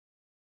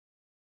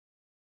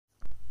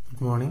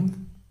Good morning.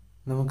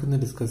 നമുക്കിന്ന്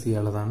discuss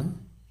ചെയ്യാനുള്ളതാണ്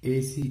A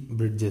C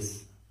bridges.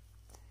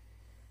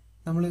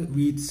 നമ്മൾ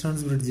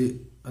Wheatstone's bridge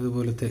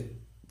അതുപോലത്തെ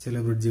ചില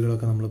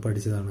ബ്രിഡ്ജുകളൊക്കെ നമ്മൾ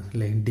പഠിച്ചതാണ്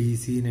അല്ലേ.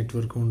 DC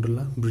നെറ്റ്വർക്ക്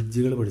കൊണ്ടുള്ള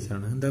ബ്രിഡ്ജുകൾ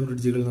പഠിച്ചതാണ്. എന്താ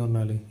ബ്രിഡ്ജുകൾ എന്ന്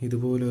പറഞ്ഞാൽ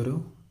ഇതുപോലെ ഓരോ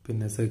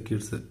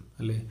സർക്യൂട്ട്സ്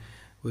അല്ലേ,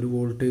 ഒരു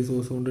വോൾട്ടേജ്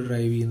സോഴ്സ് കൊണ്ട്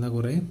ഡ്രൈവ് ചെയ്യുന്ന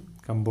കുറേ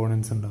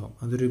കമ്പോണൻസ് ഉണ്ടാവും.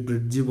 അതൊരു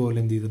ബ്രിഡ്ജ് പോലെ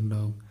എന്ത്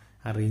ചെയ്തിട്ടുണ്ടാവും,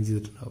 അറേഞ്ച്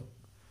ചെയ്തിട്ടുണ്ടാവും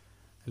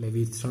അല്ലേ.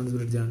 Wheatstone's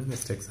ബ്രിഡ്ജാണ്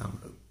best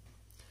example.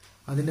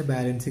 അതിൻ്റെ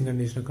ബാലൻസിങ്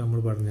കണ്ടീഷനൊക്കെ നമ്മൾ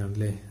പറഞ്ഞതാണ്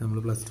അല്ലേ. നമ്മൾ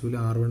 +2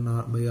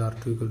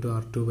 R1/R2 =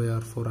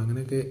 R2/R4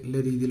 അങ്ങനെയൊക്കെ ഉള്ള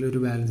രീതിയിലൊരു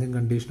ബാലൻസിങ്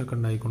കണ്ടീഷനൊക്കെ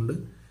ഉണ്ടായിക്കൊണ്ട്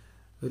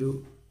ഒരു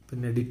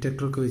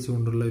ഡിറ്റക്ടറൊക്കെ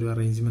വെച്ചുകൊണ്ടുള്ള ഒരു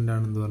അറേഞ്ച്മെൻ്റ്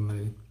ആണെന്ന്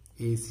പറഞ്ഞാൽ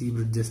AC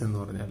ബ്രിഡ്ജസ് എന്ന്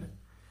പറഞ്ഞാൽ.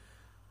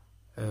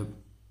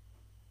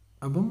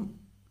 അപ്പം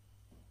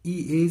ഈ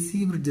AC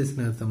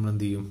ബ്രിഡ്ജസിനകത്ത് നമ്മൾ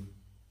എന്ത് ചെയ്യും,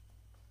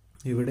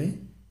 ഇവിടെ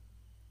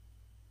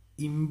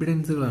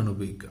ഇമ്പിഡൻസുകളാണ്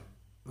ഉപയോഗിക്കുക.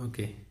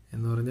 ഓക്കെ,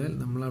 എന്ന് പറഞ്ഞാൽ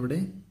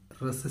നമ്മളവിടെ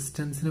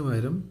റെസിസ്റ്റൻസിന്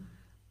പകരം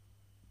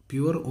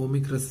പ്യുവർ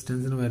ഓമിക്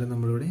റെസിസ്റ്റൻസിന് പകരം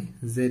നമ്മളിവിടെ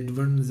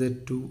Z1,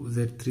 Z2,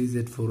 Z3,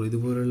 Z4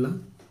 ഇതുപോലുള്ള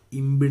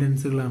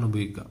ഇമ്പിഡൻസുകളാണ്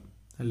ഉപയോഗിക്കുക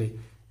അല്ലേ.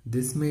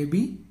 This may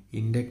be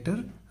inductor,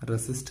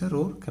 resistor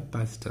or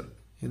capacitor.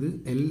 ഇത്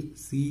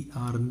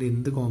LCRൻ്റെ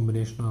എന്ത്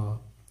കോമ്പിനേഷനും ആവാം.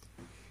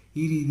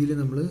 ഈ രീതിയിൽ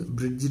നമ്മൾ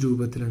ബ്രിഡ്ജ്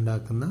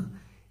രൂപത്തിലുണ്ടാക്കുന്ന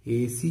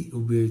AC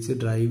ഉപയോഗിച്ച്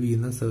ഡ്രൈവ്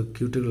ചെയ്യുന്ന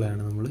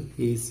സർക്യൂട്ടുകളാണ് നമ്മൾ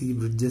AC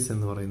ബ്രിഡ്ജസ്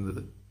എന്ന്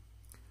പറയുന്നത്.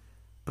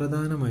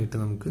 പ്രധാനമായിട്ട്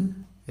നമുക്ക്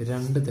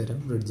 2 തരം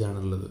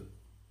ബ്രിഡ്ജാണുള്ളത്.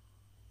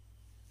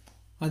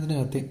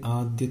 അതിനകത്തെ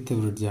ആദ്യത്തെ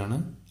ബ്രിഡ്ജാണ്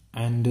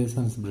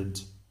ആൻഡേഴ്സൺസ്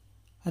ബ്രിഡ്ജ്.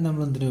 അത്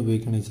നമ്മൾ എന്തിനാ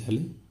ഉപയോഗിക്കണമെന്ന് വെച്ചാൽ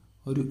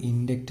ഒരു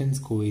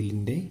ഇൻഡക്റ്റൻസ്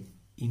കോയിലിൻ്റെ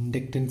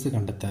ഇൻഡക്റ്റൻസ്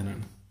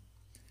കണ്ടെത്താനാണ്.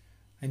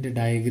 അതിൻ്റെ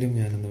ഡയഗ്രം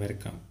ഞാനൊന്ന്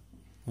വരക്കാം.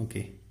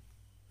 ഓക്കെ,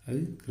 അത്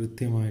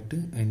കൃത്യമായിട്ട്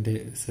അതിൻ്റെ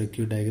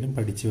സർക്യൂട്ട് ഡയഗ്രം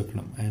പഠിച്ചു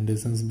വെക്കണം.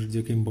 ആൻഡേഴ്സൺസ്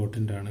ബ്രിഡ്ജൊക്കെ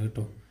ഇമ്പോർട്ടൻ്റ് ആണ്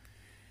കേട്ടോ.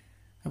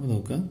 അപ്പോൾ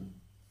നോക്കാം,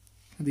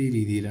 അത് ഈ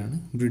രീതിയിലാണ്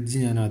ബ്രിഡ്ജ്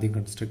ഞാൻ ആദ്യം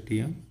കൺസ്ട്രക്ട്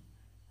ചെയ്യാം.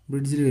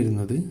 ബ്രിഡ്ജിൽ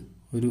വരുന്നത്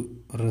ഒരു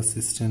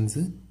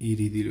റെസിസ്റ്റൻസ് ഈ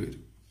രീതിയിൽ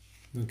വരും.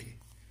 ഓക്കെ,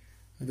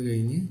 അത്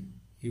കഴിഞ്ഞ്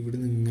ഇവിടെ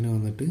നിന്ന് ഇങ്ങനെ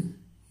വന്നിട്ട്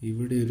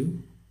ഇവിടെ ഒരു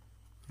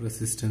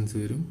റെസിസ്റ്റൻസ്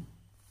വരും.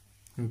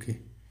 ഓക്കെ,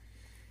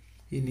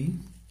 ഇനി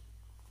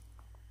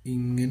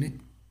ഇങ്ങനെ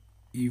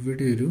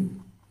ഇവിടെ ഒരു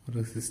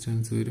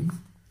റെസിസ്റ്റൻസ് വരും.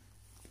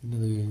 പിന്നെ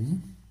അത് കഴിഞ്ഞ്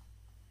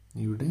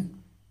ഇവിടെ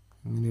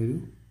ഇങ്ങനെ ഒരു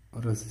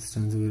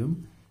റെസിസ്റ്റൻസ് വരും.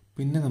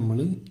 പിന്നെ നമ്മൾ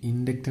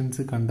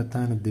ഇൻഡക്റ്റൻസ്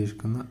കണ്ടെത്താൻ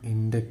ഉദ്ദേശിക്കുന്ന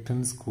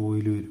ഇൻഡക്റ്റൻസ്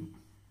കോയിൽ വരും.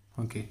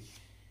 ഓക്കെ,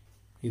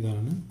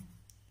 ഇതാണ്.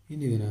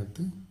 ഇനി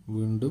ഇതിനകത്ത്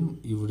വീണ്ടും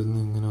ഇവിടുന്ന്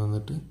ഇങ്ങനെ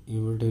വന്നിട്ട്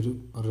ഇവിടെ ഒരു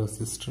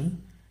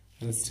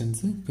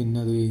റെസിസ്റ്റൻസ്, പിന്നെ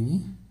അത് കഴിഞ്ഞ്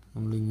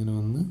നമ്മളിങ്ങനെ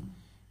വന്ന്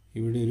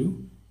ഇവിടെ ഒരു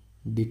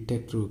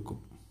ഡിറ്റക്ടർ വെക്കും.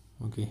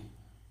 ഓക്കെ,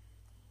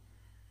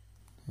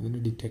 ഇതിന്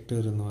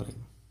ഡിറ്റക്ടർ എന്ന്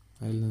പറയും.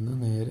 അതിൽ നിന്ന്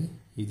നേരെ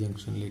ഈ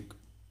ജംഗ്ഷനിലേക്ക്.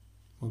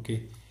 ഓക്കെ,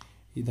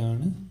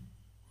 ഇതാണ്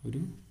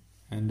ഒരു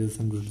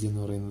ആൻഡേഴ്സൺ ബ്രിഡ്ജ്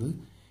എന്ന് പറയുന്നത്.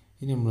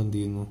 ഇനി നമ്മൾ എന്ത്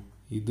ചെയ്യുന്നു,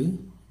 ഇത്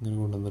ഇങ്ങനെ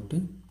കൊണ്ടുവന്നിട്ട്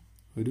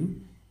ഒരു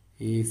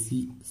AC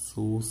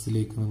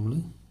സോഴ്സിലേക്ക് നമ്മൾ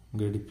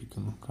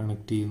ഘടിപ്പിക്കുന്നു,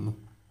 കണക്ട് ചെയ്യുന്നു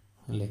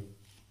അല്ലേ.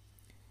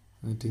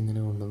 എന്നിട്ട്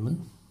ഇങ്ങനെ കൊണ്ടുവന്ന്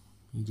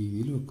ഈ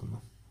രീതിയിൽ വെക്കുന്നു.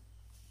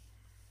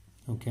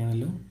 ഓക്കെ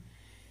ആണല്ലോ.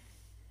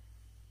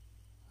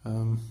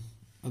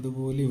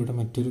 അതുപോലെ ഇവിടെ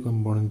മറ്റൊരു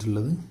കമ്പോണൻ്റ്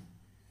ഉള്ളത്,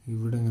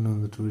 ഇവിടെ ഇങ്ങനെ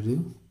വന്നിട്ട് ഒരു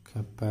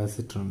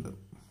കപ്പാസിറ്റർ ഉണ്ട്.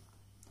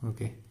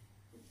 ഓക്കെ,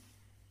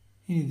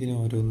 ഇനി ഇതിന്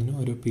ഓരോന്നിനും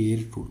ഓരോ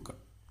പേരിട്ട് കൊടുക്കാം.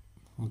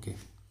 ഓക്കെ,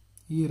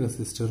 ഈ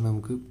റെസിസ്റ്റർ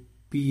നമുക്ക്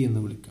P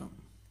എന്ന് വിളിക്കാം,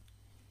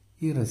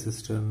 ഈ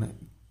റെസിസ്റ്ററിനെ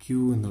Q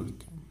എന്ന്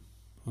വിളിക്കാം.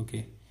 ഓക്കെ,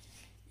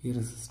 ഈ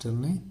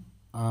റെസിസ്റ്ററിനെ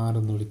R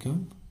എന്ന് വിളിക്കാം,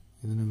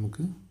 ഇതിന്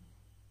നമുക്ക്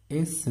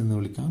S എന്ന്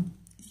വിളിക്കാം.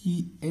 ഈ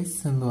S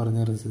എന്ന് പറഞ്ഞ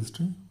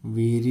റെസിസ്റ്റർ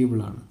വേരിയബിൾ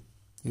ആണ്.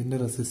 ഇതിൻ്റെ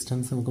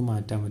റെസിസ്റ്റൻസ് നമുക്ക്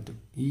മാറ്റാൻ പറ്റും.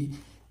 ഈ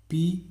P,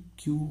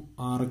 Q,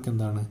 R ഒക്കെ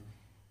എന്താണ്,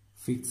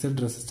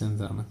 ഫിക്സഡ്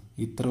റെസിസ്റ്റൻസ് ആണ്.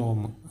 ഇത്ര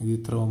ഓം, ഇത്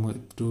ഇത്ര ഓം,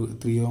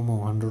 3 ഓമോ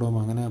 100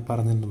 ഓമോ അങ്ങനെ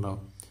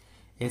പറഞ്ഞിട്ടുണ്ടാവും.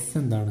 S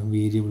എന്താണ്,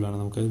 വേരിയബിൾ ആണ്,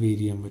 നമുക്കത്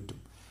വേരി ചെയ്യാൻ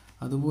പറ്റും.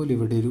 അതുപോലെ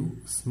ഇവിടെ ഒരു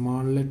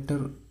സ്മാൾ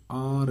ലെറ്റർ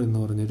R എന്ന്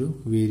പറഞ്ഞൊരു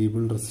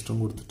വേരിയബിൾ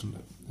റെസിസ്റ്ററും കൊടുത്തിട്ടുണ്ട്.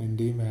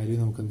 അതിൻ്റെയും വാല്യൂ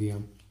നമുക്ക് എന്ത്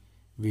ചെയ്യാം,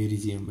 വേരി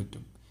ചെയ്യാൻ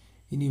പറ്റും.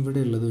 ഇനി ഇവിടെ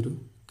ഉള്ളതൊരു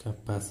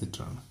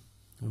കപ്പാസിറ്ററാണ്,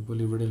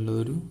 അതുപോലെ ഇവിടെ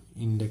ഉള്ളതൊരു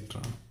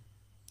ഇൻഡക്ടറാണ്.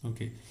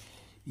 ഓക്കെ,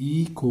 ഈ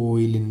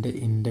കോയിലിൻ്റെ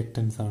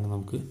ഇൻഡക്റ്റൻസ് ആണ്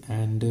നമുക്ക്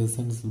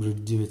ആൻഡേഴ്സൺസ്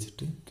ബ്രിഡ്ജ്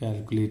വെച്ചിട്ട്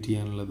കാൽക്കുലേറ്റ്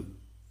ചെയ്യാനുള്ളത്.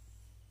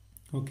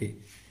 ഓക്കെ,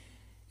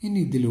 ഇനി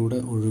ഇതിലൂടെ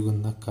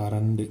ഒഴുകുന്ന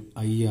കറണ്ട്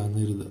I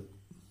ആണെന്ന് കരുതുക.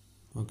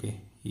 ഓക്കെ,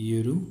 ഈ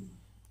ഒരു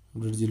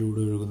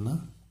ബ്രിഡ്ജിലൂടെ ഒഴുകുന്ന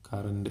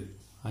കറണ്ട്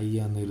I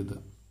ആണെന്ന് കരുതുക.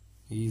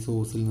 ഈ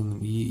സോഴ്സിൽ നിന്നും,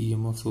 ഈ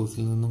EMF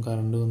സോഴ്സിൽ നിന്നും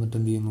കറണ്ട് വന്നിട്ട്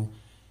എന്ത് ചെയ്യുന്നു,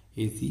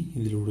 AC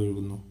ഇതിലൂടെ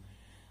ഒഴുകുന്നു.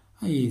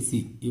 ആ AC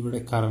ഇവിടെ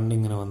കറണ്ട്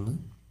ഇങ്ങനെ വന്ന്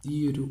ഈ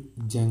ഒരു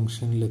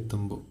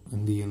ജംഗ്ഷനിലെത്തുമ്പോൾ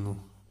എന്ത് ചെയ്യുന്നു,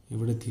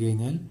 ഇവിടെ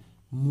എത്തിക്കഴിഞ്ഞാൽ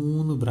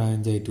 3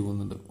 ബ്രാഞ്ചായിട്ട്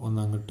പോകുന്നുണ്ട്.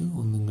 ഒന്നങ്ങോട്ട്,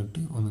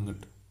 ഒന്നിങ്ങോട്ട്,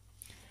 ഒന്നിങ്ങോട്ട്.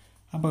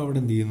 അപ്പോൾ അവിടെ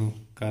എന്ത് ചെയ്യുന്നു,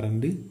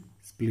 കറണ്ട്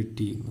സ്പ്ലിറ്റ്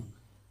ചെയ്യുന്നു.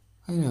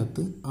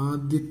 അതിനകത്ത്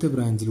ആദ്യത്തെ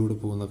ബ്രാഞ്ചിലൂടെ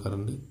പോകുന്ന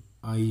കറണ്ട്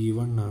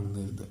I1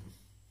 ആണെന്ന് കരുതുക.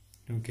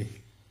 ഓക്കെ,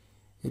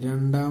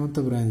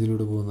 രണ്ടാമത്തെ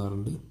ബ്രാഞ്ചിലൂടെ പോകുന്ന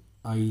കറണ്ട്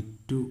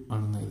I2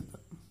 ആണെന്ന് കരുതുക.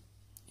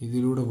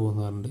 ഇതിലൂടെ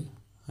പോകുന്ന കറണ്ട്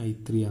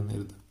I3 ആണെന്ന്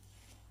കരുതുക.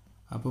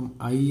 അപ്പം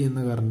I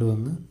എന്ന കറണ്ട്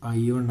വന്ന്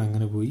I1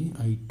 അങ്ങനെ പോയി,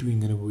 I2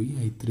 ഇങ്ങനെ പോയി,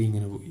 I3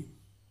 ഇങ്ങനെ പോയി.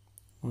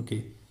 ഓക്കെ,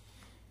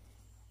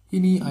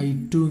 ഇനി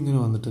I2 ഇങ്ങനെ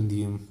വന്നിട്ട് എന്ത്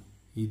ചെയ്യും,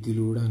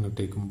 ഇതിലൂടെ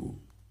അങ്ങോട്ടേക്കും പോകും.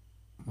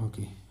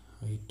 ഓക്കെ,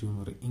 I2 എന്ന്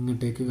പറയും.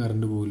 ഇങ്ങോട്ടേക്ക്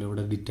കറണ്ട് പോകില്ല,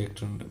 ഇവിടെ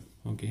ഡിറ്റക്ടർ ഉണ്ട്.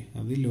 ഓക്കെ,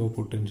 അത് ലോ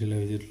പൊട്ടൻഷ്യൽ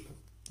വെച്ചിട്ടുള്ളത്.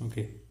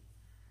 ഓക്കെ,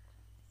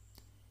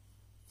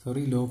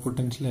 സോറി, ലോ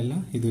പൊട്ടൻഷ്യൽ അല്ല,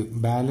 ഇത്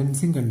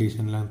ബാലൻസിങ്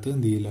കണ്ടീഷനിനകത്ത്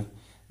എന്ത് ചെയ്യില്ല,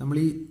 നമ്മൾ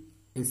ഈ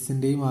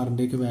എസിൻ്റെയും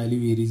ആറിൻ്റെയൊക്കെ വാല്യൂ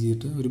വേരി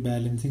ചെയ്തിട്ട് ഒരു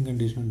ബാലൻസിങ്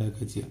കണ്ടീഷൻ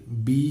ഉണ്ടാക്കുക ചെയ്യുക.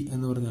 ബി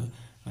എന്ന് പറഞ്ഞാൽ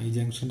ഈ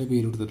ജംഗ്ഷൻ്റെ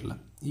പേര് കൊടുത്തിട്ടില്ല.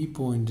 ഈ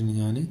പോയിന്റിന്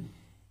ഞാൻ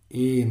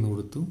എ എന്ന്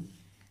കൊടുത്തു,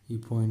 ഈ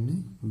പോയിന്റിന്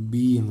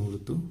ബി എന്ന്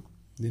കൊടുത്തു,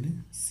 ഇതിന്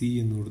സി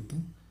എന്ന് കൊടുത്തു,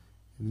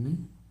 ഇതിന്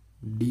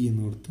ഡി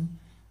എന്ന് കൊടുത്തു.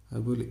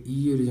 അതുപോലെ ഈ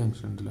ഒരു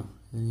ജംഗ്ഷൻ ഉണ്ടല്ലോ,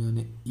 ഇത് ഞാൻ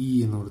ഇ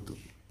എന്ന് കൊടുത്തു.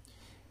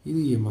 ഇത്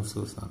EMF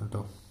സോഴ്സ് ആണ്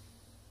കേട്ടോ.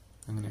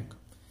 അങ്ങനെയൊക്കെ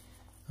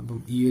അപ്പം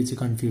ഈ വെച്ച്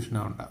കൺഫ്യൂഷൻ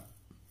ആവണ്ട.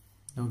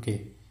 ഓക്കെ,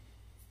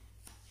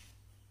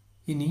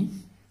 ഇനി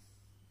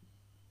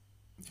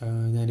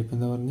ഞാനിപ്പോൾ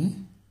എന്താ പറഞ്ഞ്,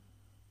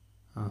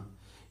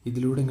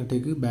 ഇതിലൂടെ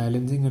ഇങ്ങോട്ടേക്ക്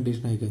ബാലൻസിങ്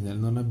കണ്ടീഷൻ ആയി കഴിഞ്ഞാൽ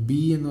എന്ന് പറഞ്ഞാൽ ബി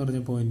എന്ന് പറഞ്ഞ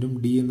പോയിന്റും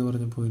ഡി എന്ന്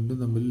പറഞ്ഞ പോയിന്റും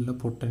തമ്മിലുള്ള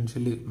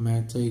പൊട്ടൻഷ്യൽ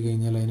മാച്ച് ആയി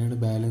കഴിഞ്ഞാൽ അതിനാണ്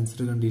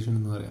ബാലൻസ്ഡ് കണ്ടീഷൻ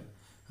എന്ന് പറയാം.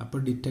 അപ്പോൾ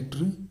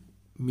ഡിറ്റക്ടർ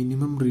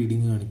മിനിമം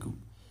റീഡിങ് കാണിക്കും.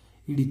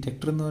 ഈ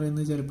ഡിറ്റക്ടർ എന്ന്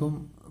പറയുന്നത് ചിലപ്പം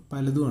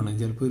പലതുമാണ്.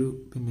 ചിലപ്പോൾ ഒരു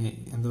പിന്നെ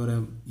എന്താ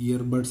പറയുക,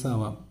 ഇയർബഡ്സ്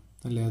ആവാം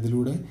അല്ലേ,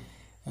 അതിലൂടെ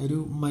ഒരു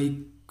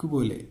മൈക്ക്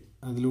പോലെ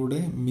അതിലൂടെ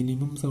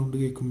മിനിമം സൗണ്ട്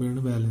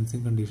കേൾക്കുമ്പോഴാണ്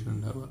ബാലൻസിങ് കണ്ടീഷൻ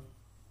ഉണ്ടാവുക.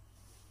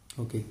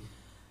 ഓക്കെ,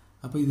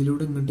 അപ്പോൾ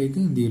ഇതിലൂടെ ഇങ്ങോട്ടേക്ക്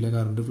എന്ത് ചെയ്യില്ല,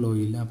 കറണ്ട് ഫ്ലോ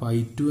ചെയ്യില്ല. അപ്പോൾ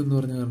I2 എന്ന്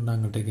പറഞ്ഞ കറണ്ട്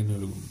അങ്ങോട്ടേക്ക് തന്നെ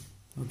ഒഴുകും.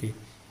 ഓക്കെ,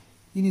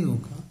 ഇനി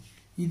നോക്കാം,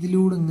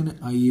 ഇതിലൂടെ ഇങ്ങനെ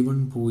I1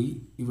 പോയി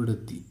ഇവിടെ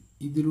എത്തി,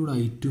 ഇതിലൂടെ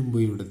I2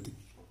 പോയി ഇവിടെ എത്തി.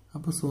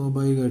 അപ്പോൾ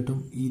സ്വാഭാവികമായിട്ടും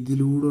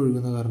ഇതിലൂടെ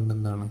ഒഴുകുന്ന കറണ്ട്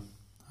എന്താണ്,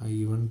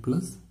 I1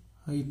 പ്ലസ്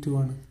I2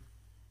 ആണ്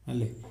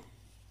അല്ലേ.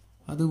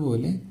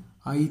 അതുപോലെ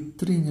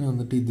I3 ഇങ്ങനെ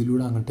വന്നിട്ട്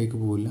ഇതിലൂടെ അങ്ങോട്ടേക്ക്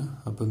പോവില്ല.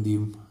 അപ്പോൾ എന്ത്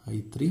ചെയ്യും,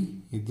 I3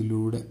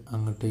 ഇതിലൂടെ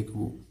അങ്ങോട്ടേക്ക്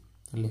പോകും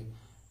അല്ലേ.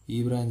 ഈ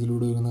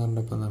ബ്രാഞ്ചിലൂടെ ഒഴുകുന്ന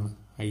കറണ്ട് അപ്പോൾ എന്താണ്,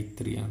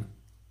 I3 ആണ്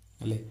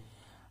അല്ലേ.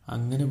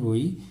 അങ്ങനെ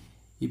പോയി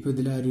ഇപ്പോൾ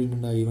ഇതിലാരും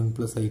വരുന്നുണ്ട്, I1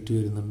 പ്ലസ് I2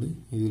 വരുന്നുണ്ട്,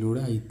 ഇതിലൂടെ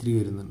I3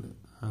 വരുന്നുണ്ട്.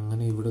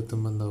 അങ്ങനെ ഇവിടെ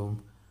എത്തുമ്പോൾ എന്താവും,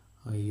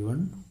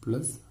 I1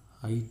 plus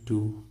I2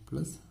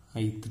 plus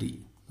I3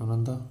 എന്ന് പറഞ്ഞാൽ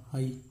എന്താ,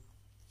 I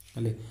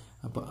അല്ലേ.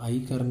 അപ്പോൾ I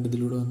കറണ്ട്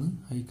ഇതിലൂടെ വന്ന്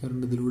I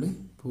കറണ്ട് ഇതിലൂടെ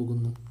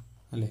പോകുന്നു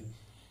അല്ലേ.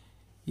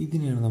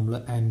 ഇതിനെയാണ് നമ്മൾ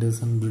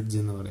ആൻഡേഴ്സൺ ബ്രിഡ്ജ്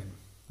എന്ന് പറയാം.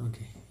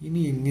 ഓക്കെ, ഇനി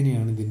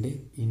എങ്ങനെയാണ് ഇതിൻ്റെ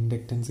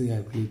ഇൻഡക്റ്റൻസ്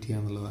കാൽക്കുലേറ്റ്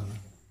ചെയ്യുക എന്നുള്ളതാണ്.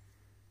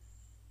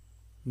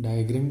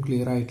 ഡയഗ്രാം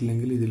ക്ലിയർ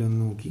ആയിട്ടില്ലെങ്കിൽ ഇതിലൊന്ന്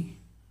നോക്കി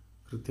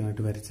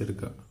കൃത്യമായിട്ട്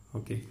വരച്ചെടുക്കുക.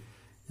 ഓക്കെ,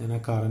 ഞാൻ ആ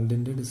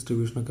കറണ്ടിൻ്റെ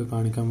ഡിസ്ട്രിബ്യൂഷനൊക്കെ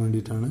കാണിക്കാൻ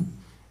വേണ്ടിയിട്ടാണ്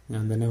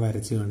ഞാൻ തന്നെ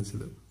വരച്ച്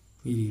കാണിച്ചത്.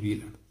 ഈ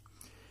രീതിയിലാണ്.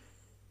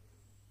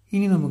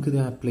 ഇനി നമുക്കിത്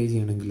അപ്ലൈ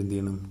ചെയ്യണമെങ്കിൽ എന്ത്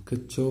ചെയ്യണം,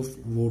 കിർച്ചോഫ്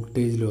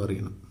വോൾട്ടേജ് ലോ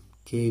അറിയണം.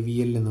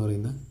 KVL എന്ന്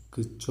പറയുന്ന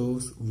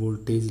കിർച്ചോഫ്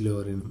വോൾട്ടേജ് ലോ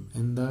അറിയണം.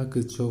 എന്താ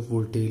കിർച്ചോഫ്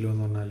വോൾട്ടേജ് ലോ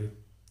എന്ന് പറഞ്ഞാൽ,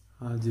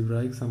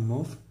 ആൾജിബ്രായിക് സം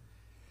ഓഫ്,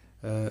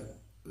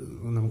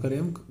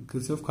 നമുക്കറിയാം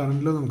കിർച്ചോഫ്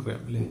കറണ്ട് ലോ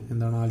നമുക്കറിയാം അല്ലേ.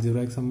 എന്താണ്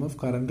algebraic some of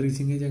current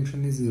reaching A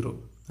junction is 0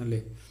 അല്ലേ.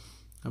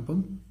 അപ്പം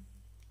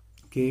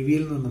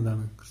KVL എന്ന് പറഞ്ഞാൽ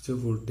എന്താണ്,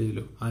 Kirchhoff voltage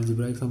law.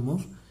 Algebraic some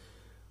of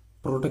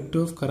product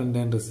of current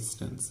and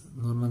resistance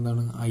എന്ന് പറഞ്ഞാൽ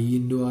എന്താണ്, I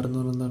 × R എന്ന്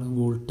പറഞ്ഞാൽ എന്താണ്,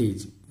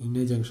 voltage in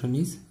A junction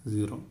is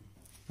 0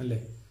 അല്ലേ.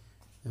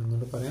 ഞാൻ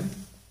ഒന്നുകൂടെ പറയാം,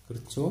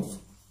 കിർച്ചോഫ്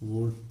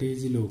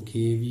വോൾട്ടേജ് ലോ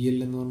KVL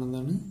എന്ന് പറഞ്ഞാൽ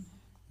എന്താണ്,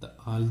 the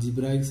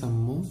algebraic some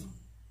of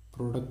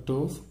product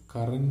of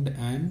current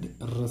and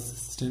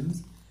resistance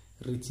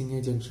reaching A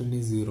junction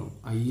is 0.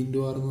 I ×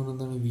 R എന്ന് പറഞ്ഞാൽ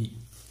എന്താണ്, V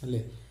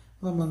അല്ലേ.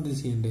 അപ്പോൾ നമ്മൾ എന്താ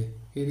ചെയ്യേണ്ടത്,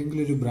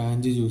 ഏതെങ്കിലും ഒരു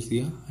ബ്രാഞ്ച് ചൂസ്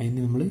ചെയ്യുക,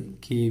 അതിന് നമ്മൾ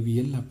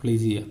KVL അപ്ലൈ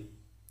ചെയ്യുക,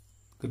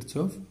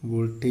 കിർച്ചോഫ്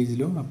വോൾട്ടേജ്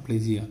ലോ അപ്ലൈ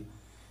ചെയ്യുക.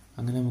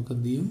 അങ്ങനെ നമുക്ക്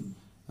എന്ത് ചെയ്യും,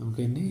 നമുക്ക്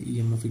അതിൻ്റെ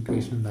EMF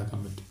ഇക്വേഷൻ ഉണ്ടാക്കാൻ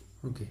പറ്റും.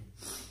 ഓക്കെ,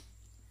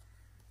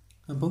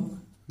 അപ്പം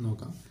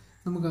നോക്കാം.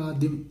 നമുക്ക്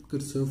ആദ്യം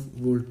കിർച്ചോഫ്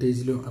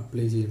വോൾട്ടേജ് ലോ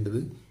അപ്ലൈ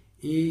ചെയ്യേണ്ടത്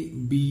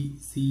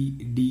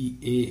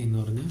ABCDA എന്ന്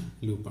പറഞ്ഞ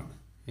ലൂപ്പാണ്.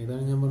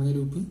 ഏതാണ് ഞാൻ പറഞ്ഞ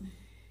ലൂപ്പ്,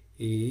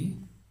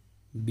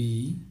 ABCDA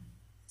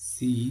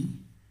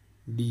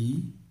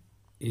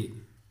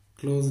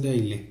ക്ലോസ്ഡ്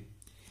ആയില്ലേ.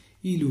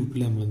 ഈ ലൂപ്പിൽ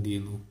നമ്മൾ എന്ത്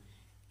ചെയ്യുന്നു,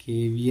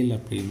 KVL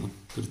അപ്ലൈ ചെയ്യുന്നു,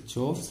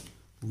 കിർച്ചോഫ്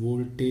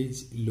വോൾട്ടേജ്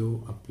ലോ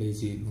അപ്ലൈ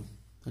ചെയ്യുന്നു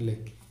അല്ലേ.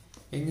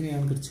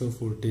 എങ്ങനെയാണ് കിർച്ചോഫ്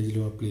വോൾട്ടേജ്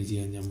ലോ അപ്ലൈ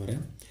ചെയ്യാൻ ഞാൻ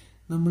പറയാം.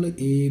 നമ്മൾ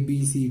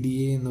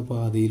ABCDA എന്ന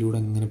പാതയിലൂടെ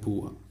അങ്ങനെ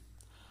പോവാം.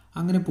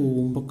 അങ്ങനെ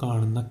പോകുമ്പോൾ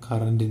കാണുന്ന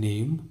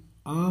കറണ്ടിനെയും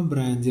ആ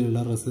ബ്രാഞ്ചിലുള്ള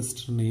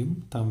റെസിസ്റ്ററിനെയും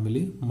തമ്മിൽ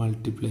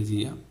മൾട്ടിപ്ലൈ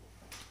ചെയ്യാം.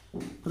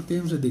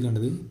 പ്രത്യേകം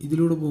ശ്രദ്ധിക്കേണ്ടത്,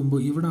 ഇതിലൂടെ പോകുമ്പോൾ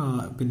ഇവിടെ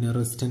പിന്നെ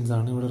റെസിസ്റ്റൻസ്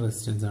ആണ്, ഇവിടെ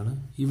റെസിസ്റ്റൻസ് ആണ്,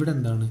 ഇവിടെ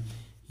എന്താണ്,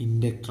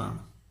 ഇൻഡക്ടറാണ്,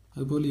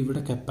 അതുപോലെ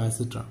ഇവിടെ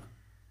കപ്പാസിറ്ററാണ്.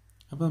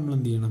 അപ്പോൾ നമ്മൾ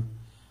എന്ത് ചെയ്യണം,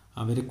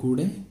 അവരെ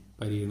കൂടെ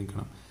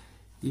പരിഗണിക്കണം.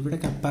 ഇവിടെ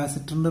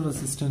കപ്പാസിറ്ററിൻ്റെ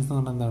റെസിസ്റ്റൻസ് എന്ന്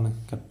പറഞ്ഞാൽ എന്താണ്,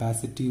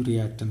 കപ്പാസിറ്റീവ്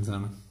റിയാക്റ്റൻസ്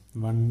ആണ്,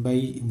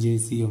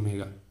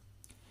 1/JC⍵.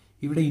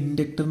 ഇവിടെ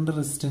ഇൻഡക്ടറിൻ്റെ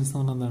റെസിസ്റ്റൻസ് എന്ന്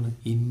പറഞ്ഞാൽ എന്താണ്,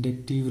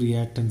 ഇൻഡക്റ്റീവ്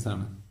റിയാക്റ്റൻസ്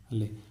ആണ്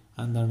അല്ലേ.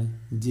 അതെന്താണ്,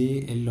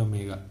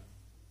 JL⍵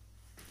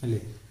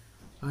 അല്ലേ.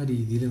 ആ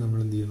രീതിയിൽ നമ്മൾ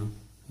എന്ത് ചെയ്യണം,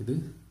 ഇത്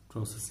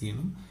പ്രോസസ്സ്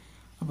ചെയ്യണം.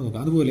 അപ്പോൾ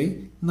നോക്കാം. അതുപോലെ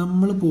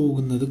നമ്മൾ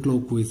പോകുന്നത്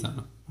ക്ലോക്ക് വൈസ്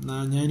ആണ്.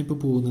 ഞാനിപ്പോൾ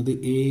പോകുന്നത്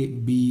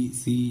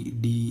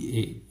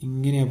ABCDA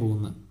ഇങ്ങനെയാണ്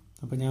പോകുന്നത്.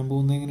 അപ്പോൾ ഞാൻ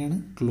പോകുന്നത് എങ്ങനെയാണ്,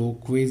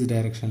 ക്ലോക്ക് വൈസ്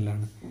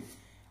ഡയറക്ഷനിലാണ്.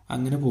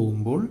 അങ്ങനെ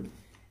പോകുമ്പോൾ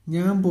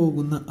ഞാൻ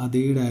പോകുന്ന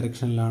അതേ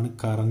ഡയറക്ഷനിലാണ്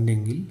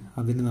കറണ്ടെങ്കിൽ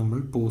അതിന് നമ്മൾ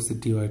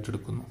പോസിറ്റീവായിട്ട്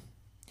എടുക്കുന്നു.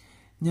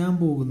 ഞാൻ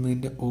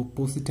പോകുന്നതിൻ്റെ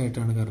ഓപ്പോസിറ്റ്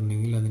ആയിട്ടാണ്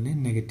കറണ്ടെങ്കിൽ അതിനെ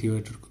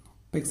നെഗറ്റീവായിട്ട് എടുക്കുന്നു.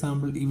 അപ്പോൾ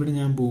എക്സാമ്പിൾ ഇവിടെ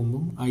ഞാൻ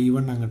പോകുമ്പം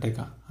I1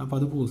 അങ്ങോട്ടേക്കാണ്, അപ്പോൾ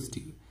അത്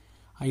പോസിറ്റീവ്.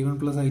 I1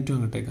 + I2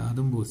 അങ്ങോട്ടേക്കാണ്,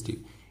 അതും പോസിറ്റീവ്.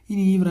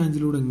 ഇനി ഈ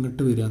ബ്രാഞ്ചിലൂടെ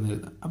ഇങ്ങോട്ട് വരിക എന്ന്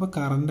എഴുതാം. അപ്പോൾ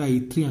കറണ്ട്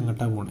I3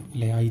 അങ്ങോട്ടാണ് പോണേ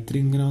അല്ലേ, I3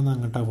 ഇങ്ങനെ വന്ന്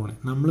അങ്ങോട്ടാണ് പോണേ.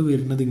 നമ്മൾ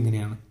വരുന്നത്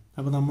ഇങ്ങനെയാണ്,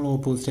 അപ്പോൾ നമ്മൾ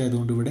ഓപ്പോസിറ്റ്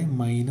ആയതുകൊണ്ട് ഇവിടെ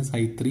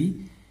 -I3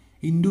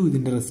 ഇൻറ്റു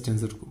ഇതിൻ്റെ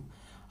റെസിസ്റ്റൻസ് എടുക്കും.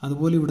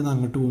 അതുപോലെ ഇവിടെ നിന്ന്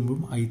അങ്ങോട്ട് പോകുമ്പം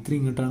I3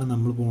 ഇങ്ങോട്ടാണ്,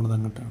 നമ്മൾ പോകുന്നത്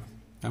അങ്ങോട്ടാണ്.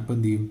 അപ്പോൾ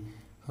എന്ത് ചെയ്യും,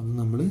 അത്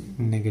നമ്മൾ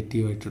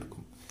നെഗറ്റീവായിട്ട്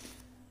എടുക്കും.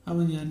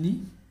 അപ്പോൾ ഞാൻ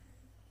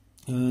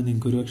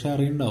നിങ്ങൾക്ക് ഒരു പക്ഷേ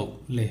അറിയുണ്ടാവും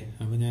അല്ലേ.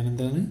 അപ്പോൾ ഞാൻ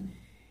എന്താണ്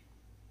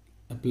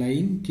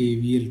അപ്ലൈയിങ്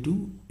KVL ടു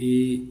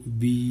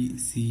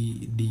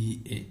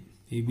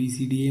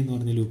ABCDA എന്ന്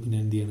പറഞ്ഞ ലൂപ്പിന്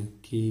എന്ത് ചെയ്യാണ്,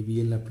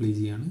 KVL അപ്ലൈ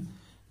ചെയ്യാണ്.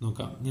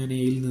 നോക്കാം, ഞാൻ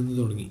എയിൽ നിന്ന്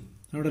തുടങ്ങി.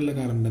 അവിടെയുള്ള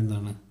കറണ്ട്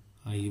എന്താണ്,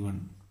 I1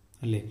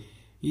 അല്ലേ.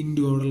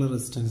 ഇൻറ്റു അവിടെയുള്ള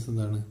റെസിസ്റ്റൻസ്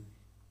എന്താണ്,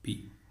 P.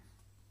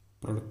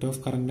 Product of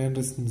current and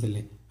resistance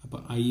അല്ലേ. അപ്പോൾ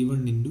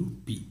I1 ×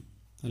 P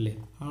അല്ലേ.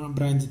 ആ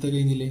ബ്രാഞ്ചത്തെ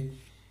കഴിഞ്ഞില്ലേ,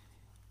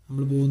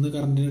 നമ്മൾ പോകുന്ന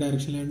കറണ്ടിൻ്റെ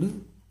ഡയറക്ഷനിലാണ്ട്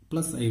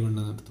 +I1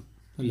 നടത്തും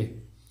അല്ലേ.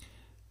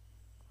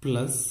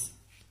 പ്ലസ്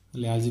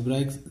അല്ലേ,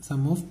 algebraic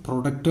some of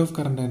product of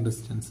current and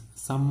resistance,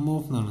 some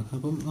of എന്നാണ്.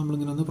 അപ്പം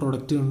നമ്മളിങ്ങനെ ഒന്ന്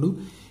പ്രൊഡക്റ്റ് കണ്ടു.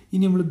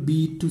 ഇനി നമ്മൾ B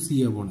to C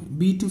ആണ് പോണേ.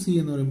 B to C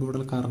എന്ന് പറയുമ്പോൾ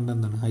ഇവിടെ കറണ്ട്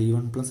എന്താണ്,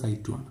 I1 +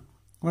 I2 ആണ്.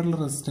 ഇവിടെയുള്ള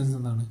റെസിസ്റ്റൻസ്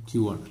എന്താണ്, Q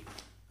ആണ്.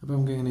 അപ്പോൾ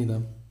നമുക്ക് എങ്ങനെ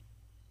എഴുതാം,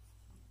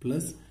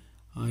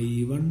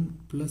 +I1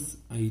 +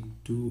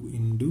 I2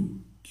 ×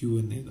 Q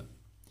എന്ന് എഴുതാം.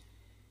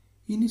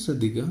 ഇനി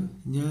ശ്രദ്ധിക്കുക,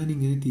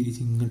 ഞാനിങ്ങനെ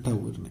തിരിച്ച് ഇങ്ങോട്ടാണ്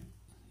പോരുന്നത്,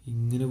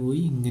 ഇങ്ങനെ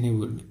പോയി ഇങ്ങനെ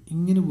പോരുന്നത്.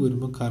 ഇങ്ങനെ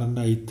പോരുമ്പോൾ കറണ്ട്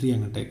I3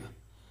 അങ്ങോട്ടേക്കാണ്.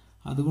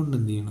 അതുകൊണ്ട്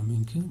എന്ത് ചെയ്യണം,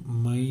 എനിക്ക്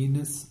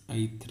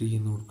 -I3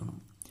 എന്ന് കൊടുക്കണം.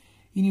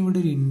 ഇനി ഇവിടെ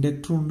ഒരു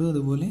ഇൻഡക്ടറും ഉണ്ട്,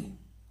 അതുപോലെ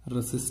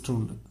റെസിസ്റ്ററും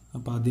ഉണ്ട്.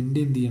 അപ്പോൾ അതിൻ്റെ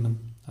എന്ത് ചെയ്യണം,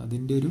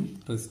 അതിൻ്റെ ഒരു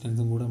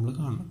റെസിസ്റ്റൻസും കൂടെ നമ്മൾ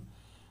കാണണം.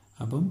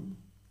 അപ്പം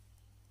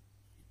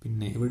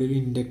പിന്നെ ഇവിടെ ഒരു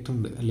ഇൻഡക്ടർ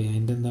ഉണ്ട് അല്ലേ,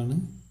 അതിൻ്റെ എന്താണ്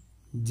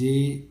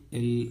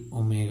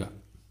JLω.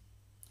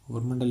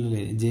 ഓർമ്മ ഉണ്ടല്ലോ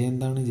അല്ലേ, J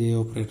എന്താണ്, J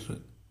ഓപ്പറേറ്റർ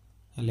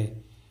അല്ലേ.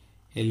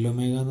 Lω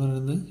എന്ന്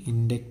പറയുന്നത്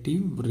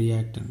ഇൻഡക്റ്റീവ്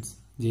റിയാക്റ്റൻസ്.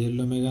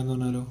 JLω എന്ന്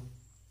പറഞ്ഞാലോ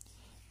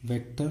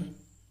vector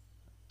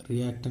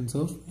reactance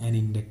of an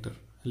inductor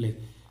അല്ലേ.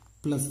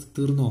 പ്ലസ്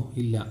തീർന്നോ,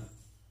 ഇല്ല.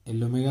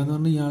 Lω എന്ന്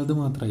പറഞ്ഞാൽ ഇയാളത്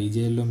മാത്രമായി,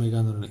 JLω എന്ന്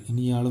പറയുന്നത്.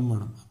 ഇനി ഇയാളും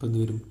വേണം, അപ്പോൾ എന്ത്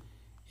വരും,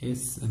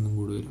 S എന്നും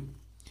കൂടി വരും.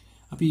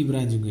 അപ്പോൾ ഈ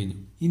ബ്രാഞ്ചും കഴിഞ്ഞു.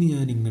 ഇനി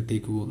ഞാൻ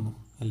ഇങ്ങോട്ടേക്ക് പോകുന്നു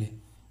അല്ലേ.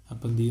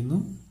 അപ്പോൾ എന്ത് ചെയ്യുന്നു,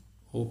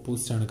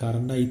 ഓപ്പോസിറ്റാണ്.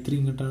 കറണ്ട് I3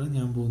 ഇങ്ങോട്ടാണ്,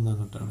 ഞാൻ പോകുന്നത്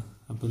അങ്ങോട്ടാണ്.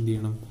 അപ്പോൾ എന്ത്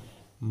ചെയ്യണം,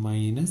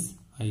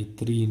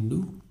 -I3 ×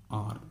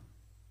 R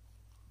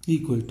 =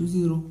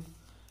 0.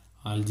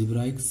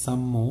 Algebraic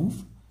some of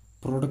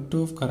product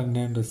of current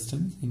and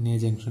resistance in A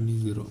junction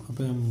is 0.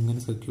 അപ്പോൾ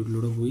ഇങ്ങനെ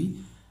സർക്യൂട്ടിലൂടെ പോയി,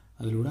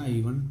 അതിലൂടെ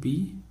I1 P,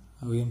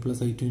 I1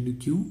 + I2 ×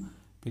 Q,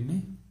 പിന്നെ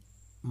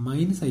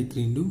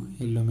 -I3 × Lω,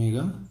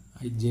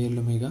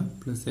 JLω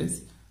 + S,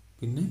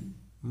 പിന്നെ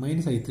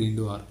 -I3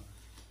 × R.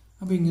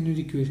 അപ്പോൾ ഇങ്ങനെ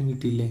ഒരു ഇക്വേഷൻ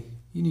കിട്ടിയില്ലേ.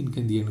 ഇനി എനിക്ക്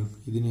എന്ത് ചെയ്യണം,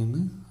 ഇതിനെ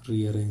ഒന്ന്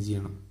റീഅറേഞ്ച്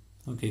ചെയ്യണം.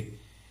 ഓക്കെ,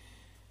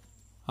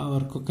 ആ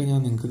വർക്കൊക്കെ ഞാൻ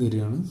നിങ്ങൾക്ക്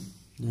തരികയാണ്.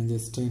 ഞാൻ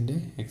ജസ്റ്റ് അതിൻ്റെ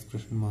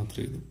എക്സ്പ്രഷൻ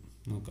മാത്രമേ എഴുതും.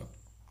 നോക്കാം,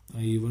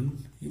 I1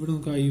 ഇവിടെ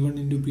നമുക്ക് I1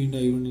 × P ഉണ്ട്,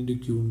 I1 ×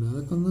 Q ഉണ്ട്.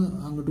 അതൊക്കെ ഒന്ന്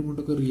അങ്ങോട്ടും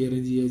ഇങ്ങോട്ടൊക്കെ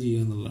റീഅറേഞ്ച്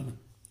ചെയ്യുക എന്നുള്ളതാണ്.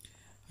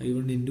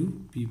 I1 ×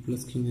 P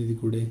 + Q എന്ന് എഴുതി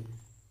കൂടെ,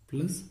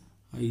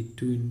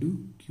 +I2 ×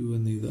 Q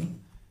എന്ന് എഴുതാം.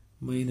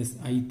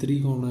 -I3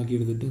 കോമൺ ആക്കി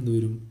എടുത്തിട്ട് എന്ത്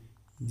വരും,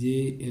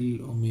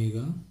 JLω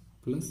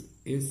 +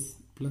 S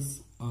 +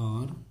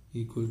 R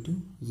 =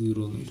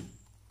 0 എന്ന് വരും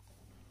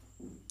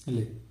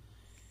അല്ലേ.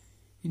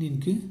 ഇനി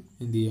എനിക്ക്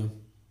എന്ത് ചെയ്യാം,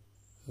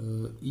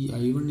 ഈ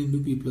I1 ×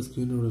 P + Q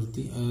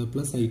നിർത്തി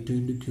 +I2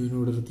 × Q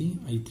നിർത്തി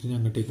I3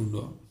 അങ്ങോട്ടേക്ക്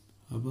കൊണ്ടുപോകാം.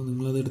 അപ്പോൾ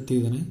നിങ്ങളത് എടുത്ത്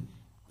എഴുതണേ.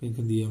 അപ്പോൾ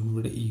എനിക്ക് എന്ത് ചെയ്യാം,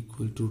 ഇവിടെ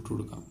 = ഇട്ട്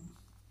കൊടുക്കാം.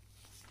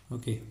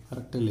 ഓക്കെ,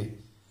 കറക്റ്റ് അല്ലേ.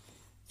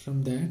 From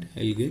that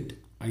I get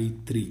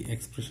I3,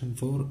 expression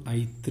for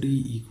I3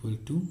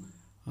 =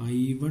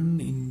 I1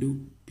 ×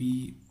 P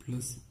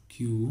 + Q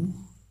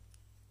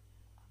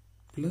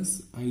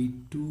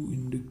 +I2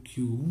 × Q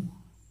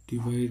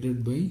divided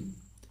by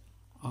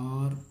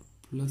R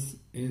 +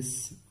 S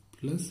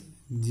 +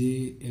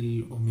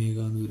 JLω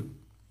എന്ന് വരും.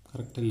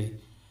 കറക്റ്റ് അല്ലേ.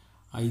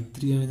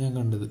 I3 ആണ് ഞാൻ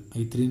കണ്ടത്.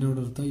 I3നെ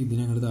അവിടെ എടുത്താൽ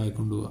ഇതിനെ അങ്ങോട്ട് താഴെ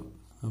കൊണ്ടുപോകാം.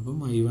 അപ്പം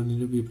I1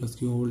 × P +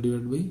 Q / എന്ത്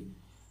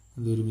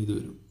വരും, ഇത്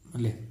വരും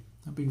അല്ലേ.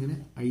 അപ്പോൾ ഇങ്ങനെ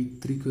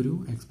I3ക്ക് ഒരു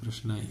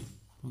എക്സ്പ്രഷനായി.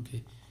 ഓക്കെ,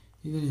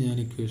 ഇതിന് ഞാൻ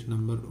ഇക്വേഷൻ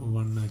നമ്പർ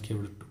 1 ആക്കി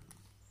അവിടെ ഇട്ടു.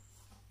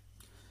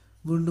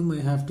 വീണ്ടും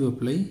I have to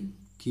apply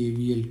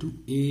KVL to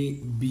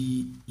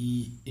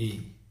ABEA.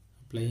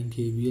 Applying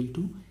KVL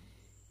to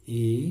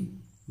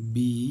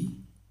ABEA.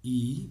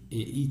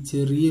 ഈ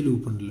ചെറിയ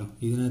ലൂപ്പ് ഉണ്ടല്ലോ,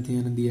 ഇതിനകത്ത്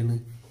ഞാൻ എന്ത് ചെയ്യാണ്,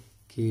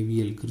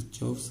 KVL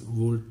Kirchhoff's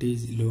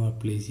voltage law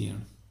apply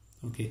ചെയ്യാണ്.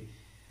 ഓക്കെ,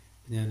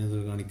 ഞാനത്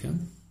കാണിക്കാം.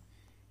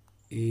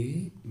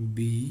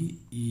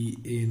 ABEA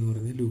എന്ന്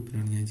പറഞ്ഞ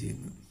ലൂപ്പിനാണ് ഞാൻ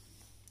ചെയ്യുന്നത്.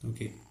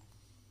 ഓക്കെ,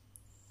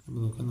 അപ്പോൾ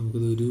നോക്കാം,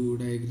 നമുക്കിത് ഒരു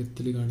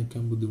ഡയഗ്രത്തിൽ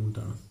കാണിക്കാൻ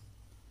ബുദ്ധിമുട്ടാണ്.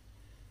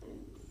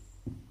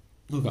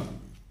 നോക്കാം,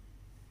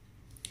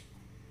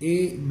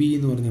 AB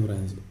എന്ന് പറഞ്ഞ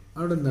ബ്രാഞ്ച്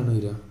അവിടെ എന്താണ്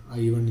വരിക,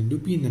 I1 ×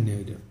 P തന്നെ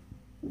വരിക.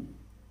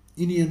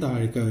 ഇനി ഞാൻ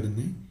താഴേക്കാണ്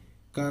വരുന്നത്,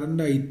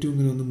 കറണ്ട് I2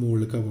 ഇങ്ങനെ ഒന്ന്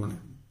മുകളിലേക്കാണ് പോണേ.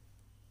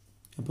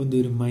 അപ്പോൾ എന്ത്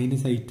വരും,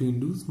 -I2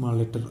 × സ്മാൾ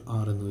ലെറ്റർ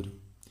R എന്ന് വരും.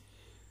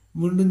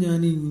 വീണ്ടും ഞാൻ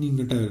ഇനി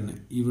ഇങ്ങോട്ടാണ് വരുന്നത്,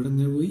 ഇവിടെ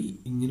ഇങ്ങനെ പോയി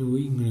ഇങ്ങനെ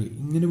പോയി ഇങ്ങനെ പോയി.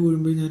 ഇങ്ങനെ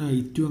പോരുമ്പോൾ ഞാൻ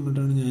I2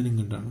 അങ്ങോട്ടാണ്, ഞാൻ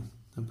ഇങ്ങോട്ടാണ്.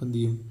 അപ്പോൾ എന്ത്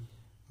ചെയ്യും,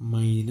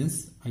 മൈനസ്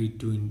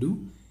I2 ഇൻറ്റു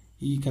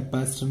ഈ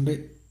കപ്പാസിറ്ററിൻ്റെ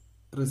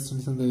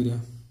റെസിസ്റ്റൻസ് എന്താ വരിക,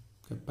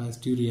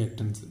 കപ്പാസിറ്റീവ്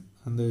റിയാക്ടൻസ്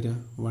എന്താ വരിക,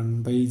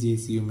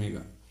 1/JC ഒമേഗ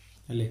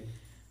അല്ലേ.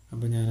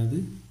 അപ്പോൾ ഞാനത്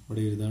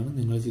ഇവിടെ എഴുതാണ്,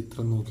 നിങ്ങൾ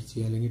ചിത്രം നോക്കി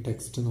ചെയ്യുക അല്ലെങ്കിൽ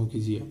ടെക്സ്റ്റ് നോക്കി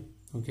ചെയ്യാം.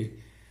 ഓക്കെ,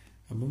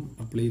 അപ്പം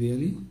അപ്ലൈ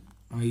ചെയ്താൽ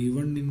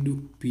I1 into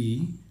P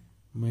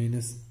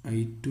minus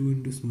I2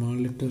 into small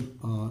letter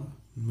R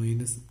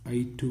minus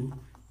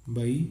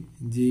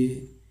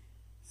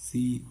I2/JC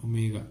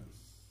omega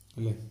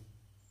അല്ലേ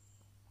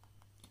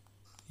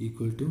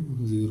ഈക്വൽ ടു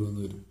 0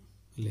 എന്ന് വരും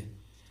അല്ലേ.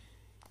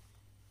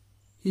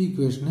 ഈ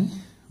ഇക്വേഷനെ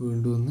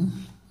വീണ്ടും ഒന്ന്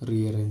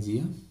റീഅറേഞ്ച്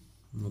ചെയ്യാം,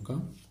 നോക്കാം.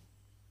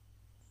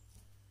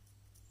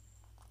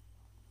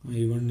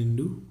 I1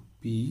 ഇൻറ്റു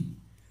P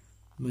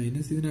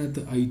മൈനസ്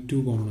ഇതിനകത്ത് I2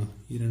 കോമൺ,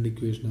 ഈ രണ്ട്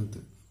ഇക്വേഷനകത്ത്.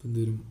 അപ്പം എന്ത്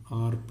വരും,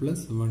 R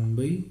പ്ലസ്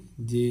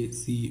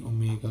 1/JC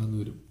ഒമേഗ എന്ന്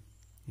വരും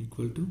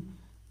ഈക്വൽ ടു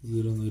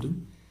 0 എന്ന് വരും.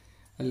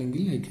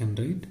 അല്ലെങ്കിൽ I can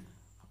write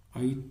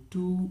I2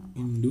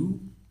 into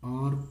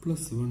R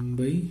plus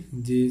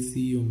 1/JC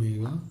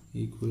omega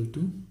equal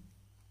to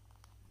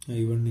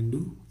I1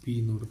 into P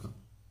എന്ന് കൊടുക്കാം.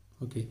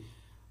 ഓക്കെ,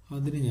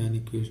 അതിന് ഞാൻ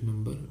ഇക്വേഷൻ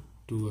നമ്പർ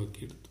 2 ആക്കി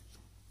എടുത്തു.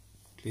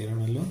 ക്ലിയർ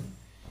ആണല്ലോ.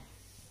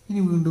 ഇനി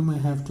വീണ്ടും I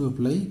have to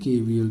apply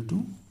KVL to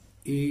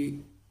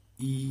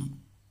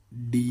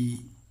AEDA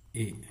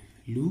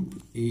loop.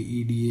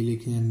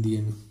 AEDAയിലേക്ക് ഞാൻ എന്ത്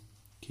ചെയ്യണം,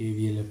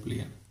 KVL അപ്ലൈ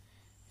ചെയ്യണം.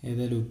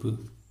 ഏതാ ലൂപ്പ്,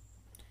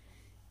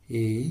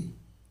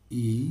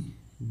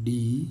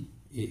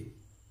 AEDA.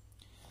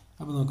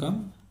 അപ്പോൾ നോക്കാം,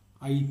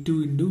 I2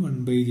 ഇൻറ്റു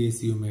 1/JC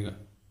ഒമേഗ.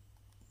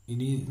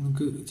 ഇനി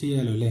നമുക്ക്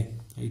ചെയ്യാമല്ലോ അല്ലേ,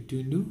 I2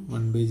 ഇൻറ്റു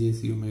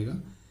 1/JC ഒമേഗ.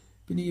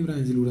 പിന്നെ ഈ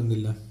ബ്രാഞ്ചിലൂടെ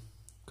എന്തില്ല,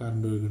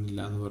 കറണ്ട് ഒഴുകുന്നില്ല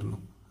എന്ന് പറഞ്ഞു.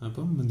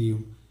 അപ്പം എന്ത്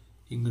ചെയ്യും,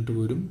 ഇങ്ങോട്ട്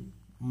പോരും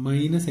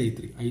മൈനസ്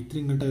I3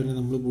 ഇങ്ങോട്ട് വരുന്നത്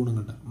നമ്മൾ ഗുണം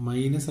കണ്ട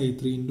മൈനസ്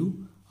I3 ഇൻറ്റു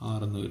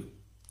R എന്ന് വരും.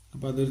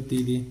 അപ്പോൾ അതൊരു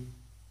തീയതി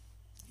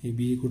AB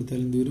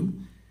കൊടുത്താൽ എന്ത് വരും,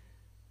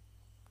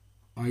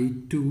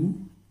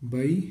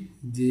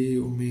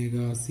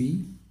 I2/JωC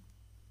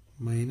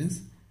minus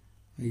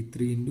I3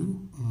 into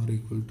R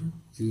equal to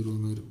 0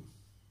 എന്ന് വരും.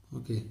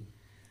 ഓക്കെ,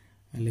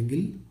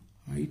 അല്ലെങ്കിൽ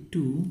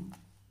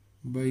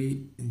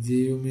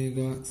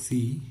I2/JωC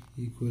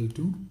equal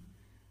to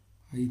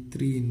I3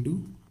 into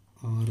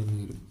R എന്ന്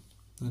വരും.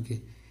 ഓക്കെ,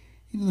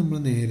 ഇനി നമ്മൾ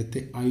നേരത്തെ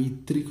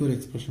I3ക്ക് ഒരു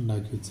എക്സ്പ്രഷൻ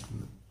ഉണ്ടാക്കി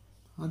വെച്ചിട്ടുണ്ട്,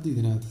 അത്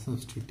ഇതിനകത്ത്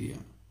സബ്സ്റ്റിറ്റ്യൂട്ട്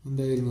ചെയ്യാം.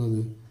 എന്തായിരുന്നു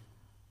അത്,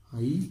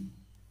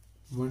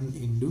 I1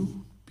 into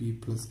P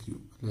plus Q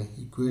അല്ലേ.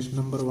 ഇക്വേഷൻ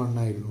നമ്പർ 1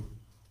 ആയിരുന്നു.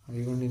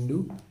 I1 into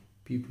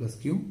P plus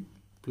Q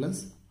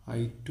plus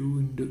I2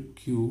 into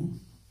Q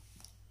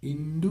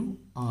into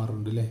R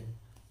ഉണ്ട് അല്ലേ,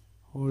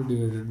 whole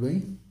divided by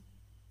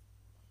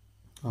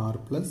R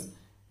plus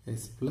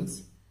S plus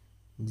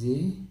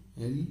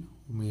JL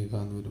omega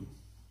എന്ന് വരും.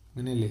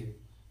 അങ്ങനെയല്ലേ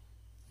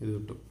ഇത്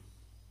കിട്ടും.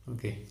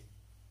 ഓക്കെ,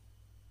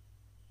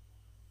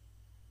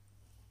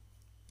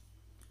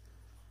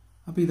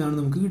 അപ്പോൾ ഇതാണ്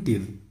നമുക്ക്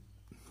കിട്ടിയത്.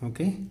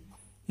 ഓക്കെ,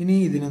 ഇനി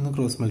ഇതിനൊന്ന്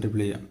ക്രോസ്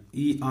മൾട്ടിപ്ലൈ ചെയ്യാം.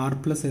 ഈ R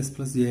plus S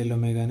plus JL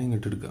ഒമേഗാനെ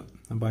ഇങ്ങോട്ട് എടുക്കുക.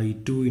 അപ്പോൾ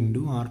I2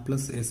 into R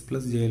plus S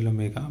plus JL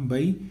omega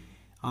by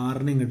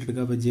ആറിനെ ഇങ്ങോട്ട്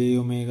എടുക്കുക. അപ്പോൾ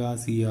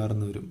JωCR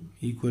എന്ന് വരും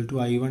equal to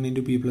I1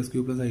 into P plus Q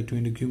plus I2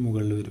 into Q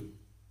മുകളിൽ വരും.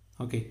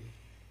 ഓക്കെ,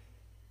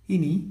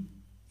 ഇനി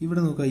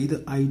ഇവിടെ നോക്കുക, ഇത്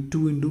I2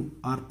 into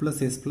R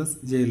plus S plus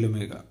JL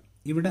omega,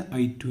 ഇവിടെ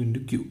I2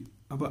 ഇൻറ്റു Q.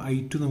 അപ്പോൾ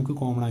I2 നമുക്ക്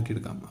കോമൺ ആക്കി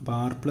എടുക്കാം. അപ്പോൾ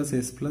R plus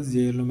S plus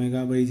JL omega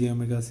by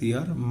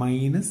JωCR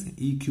minus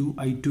ഈ Q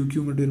I2Q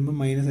ഇങ്ങോട്ട് വരുമ്പോൾ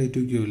മൈനസ്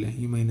I2Q അല്ലേ,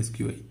 ഈ മൈനസ് Q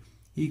ആയി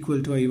equal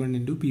to I1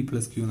 into P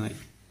plus Q എന്നായി.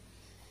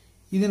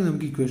 ഇതിനെ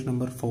നമുക്ക് ഇക്വേഷൻ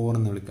നമ്പർ 4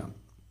 എന്ന് എടുക്കാം.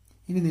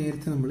 ഇനി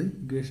നേരത്തെ നമ്മൾ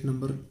ഇക്വേഷൻ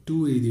നമ്പർ 2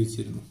 എഴുതി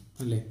വെച്ചിരുന്നു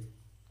അല്ലേ.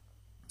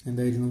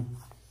 എന്തായിരുന്നു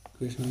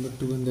ഇക്വേഷൻ നമ്പർ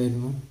 2,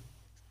 എന്തായിരുന്നു,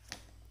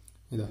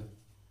 ഇതാ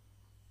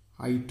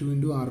I2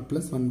 into R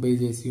plus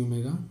 1/JC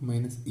omega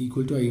minus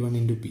equal to I1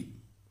 into P.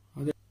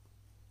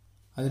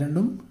 അത്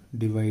രണ്ടും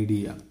ഡിവൈഡ്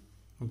ചെയ്യാം.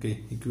 Okay,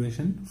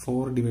 equation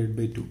 4 divide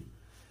by 2.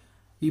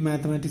 ഈ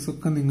മാത്തമാറ്റിക്സ്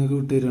ഒക്കെ നിങ്ങൾക്ക്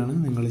വിട്ടുതരാണ്,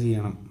 നിങ്ങൾ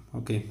ചെയ്യണം.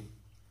 ഓക്കെ,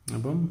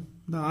 അപ്പം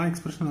ഇത് ആ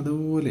എക്സ്പ്രഷൻ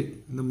അതുപോലെ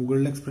എന്താ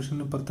മുകളിലെ എക്സ്പ്രഷൻ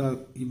ഇപ്പുറത്ത്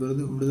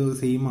ഇവിടെ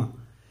സെയിമാ.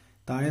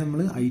 താഴെ നമ്മൾ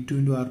I2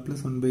 into R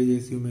plus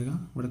 1/JC omega,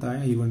 ഇവിടെ താഴെ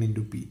I1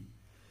 ഇൻറ്റു P.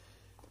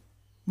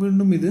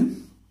 വീണ്ടും ഇത്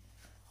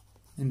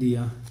എന്ത്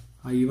ചെയ്യുക,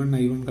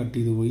 I1 കട്ട്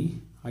ചെയ്ത് പോയി,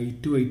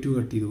 I2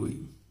 കട്ട് ചെയ്ത് പോയി.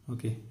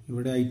 ഓക്കെ,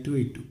 ഇവിടെ I2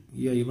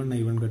 ഈ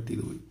I1 കട്ട്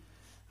ചെയ്ത് പോയി.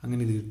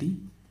 അങ്ങനെ ഇത് കിട്ടി.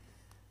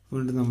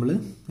 വീണ്ടും നമ്മൾ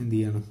എന്ത്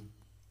ചെയ്യണം,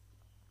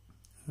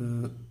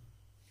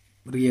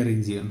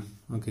 റീഅറേഞ്ച് ചെയ്യണം.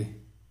 ഓക്കെ,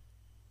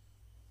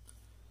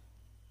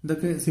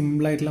 ഇതൊക്കെ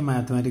സിമ്പിളായിട്ടുള്ള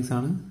മാത്തമാറ്റിക്സ്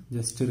ആണ്,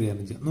 ജസ്റ്റ്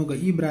റീഅറേഞ്ച് ചെയ്യാം. നോക്കുക,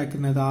 ഈ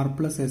ബ്രാക്കറ്റിനകത്ത് R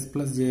plus S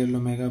plus JL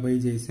omega by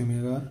JC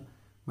omega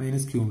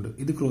minus Q ഉണ്ട്.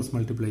 ഇത് ക്രോസ്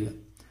മൾട്ടിപ്ലൈ ചെയ്യാം.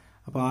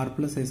 അപ്പോൾ R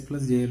plus S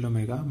plus JL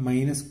omega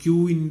minus Q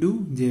into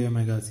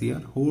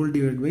JωCR whole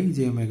divide by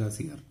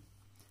JωCR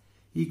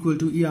equal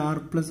to ഈ R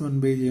plus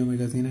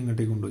 1/JωCനെ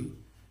അങ്ങോട്ടേക്ക് കൊണ്ടുപോയി.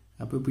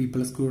 അപ്പോൾ P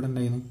plus Q ഇവിടെ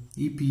ഉണ്ടായിരുന്നു,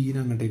 ഈ Pനെ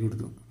അങ്ങോട്ടേക്ക്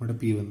കൊടുത്തു, ഇവിടെ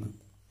P വന്നു.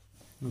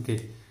 ഓക്കെ,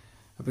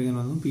 അപ്പോൾ ഇങ്ങനെ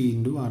വന്നു P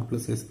into R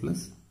plus S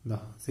plus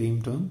same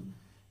term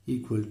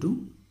equal to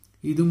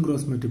ഇതും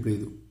ക്രോസ് മൾട്ടിപ്ലൈ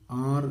ചെയ്തു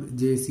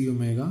RJC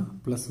omega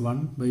plus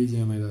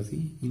 1/JωC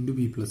into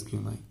P plus Q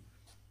എന്നായി.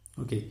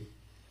 ഓക്കെ,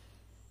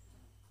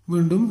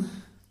 വീണ്ടും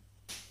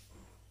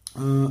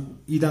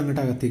ഇത്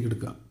അങ്ങോട്ട് അകത്തേക്ക്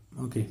എടുക്കുക.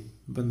 ഓക്കെ,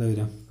 ഇപ്പം എന്താ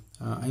വരിക?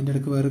 അതിൻ്റെ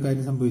ഇടയ്ക്ക് വേറെ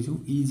കാര്യം സംഭവിച്ചു.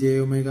 ഈ ജെ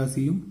ഒമേഗ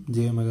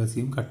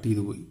സിയും കട്ട്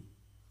ചെയ്ത് പോയി.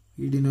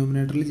 ഈ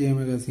ഡിനോമിനേറ്ററിൽ ജെ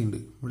ഒമേഗ സി ഉണ്ട്,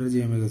 ഇവിടെ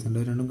ജെ ഒമേഗ സി ഉണ്ട്,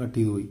 രണ്ടും കട്ട്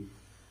ചെയ്ത് പോയി.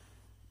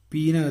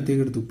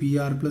 പീനകത്തേക്ക് എടുത്തു. P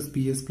R plus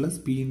P S plus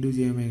P into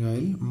J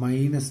ഒമേഗയിൽ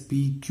minus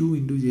P Q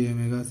into J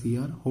omega C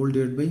R whole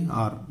divide by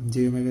R.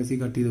 J omega C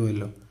cut ചെയ്ത്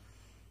പോയല്ലോ.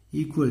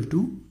 Equal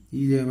to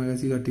ഈ J omega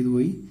C cut ചെയ്ത്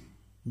പോയി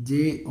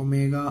J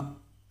omega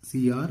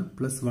C R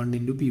plus 1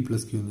 into P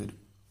plus Q എന്ന് വരും.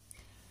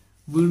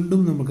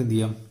 വീണ്ടും നമുക്ക് എന്ത്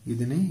ചെയ്യാം?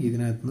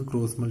 ഇതിനകത്ത് നിന്ന്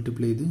ക്രോസ്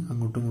മൾട്ടിപ്ലൈ ചെയ്ത്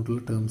അങ്ങോട്ടും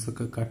ഇങ്ങോട്ടുള്ള ടേംസ്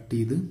ഒക്കെ കട്ട്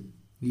ചെയ്ത്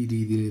ഈ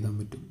രീതിയിൽ എഴുതാൻ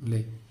പറ്റും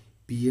അല്ലേ?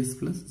 P S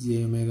plus J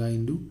omega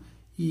into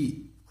ഈ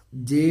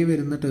ജെ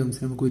വരുന്ന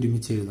ടേംസ് നമുക്ക്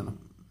ഒരുമിച്ച് എഴുതണം.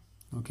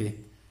 ഓക്കെ,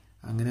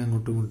 അങ്ങനെ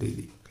അങ്ങോട്ടും ഇങ്ങോട്ടും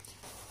എഴുതി.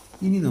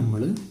 ഇനി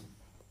നമ്മൾ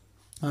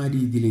ആ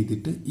രീതിയിൽ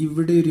എഴുതിയിട്ട്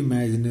ഇവിടെ ഒരു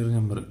ഇമാജിനറി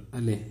നമ്പർ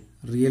അല്ലേ,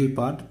 real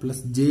part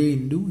plus J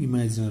into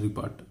imaginary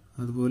part,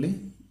 അതുപോലെ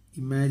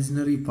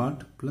imaginary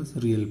part plus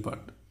real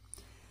part,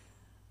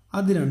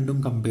 അത് രണ്ടും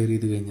കമ്പയർ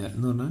ചെയ്ത് കഴിഞ്ഞാൽ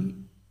എന്ന് പറഞ്ഞാൽ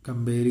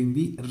comparing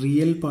the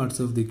real parts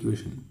of the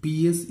equation P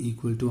S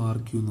equal to R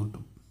Q എന്ന്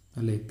കിട്ടും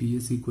അല്ലേ? P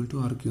S equal to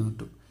R Q എന്ന്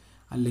കിട്ടും,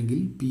 അല്ലെങ്കിൽ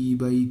P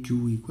by Q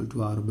equal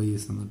to R by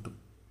S എന്ന് കിട്ടും.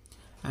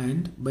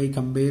 And by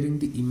comparing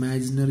the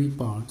imaginary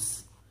parts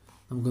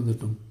നമുക്ക് എന്ത്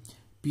കിട്ടും?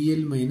 P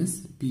L minus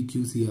P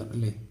Q C R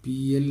അല്ലേ? P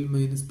L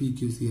minus P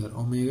Q C R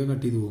omega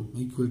cut ചെയ്ത് പോകും,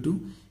 equal to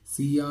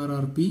C R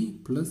R P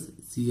plus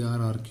C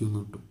R R Q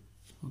എന്ന് കിട്ടും.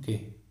 Okay,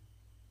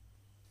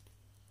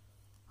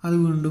 അത്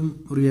വീണ്ടും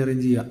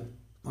റീഅറേഞ്ച് ചെയ്യാം.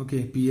 Okay,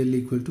 P L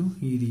equal to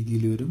ഈ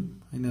രീതിയിൽ വരും.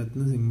 അതിനകത്ത്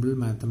നിന്ന് സിമ്പിൾ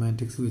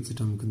മാത്തമാറ്റിക്സ്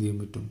വെച്ചിട്ട് നമുക്ക് എന്ത് ചെയ്യാൻ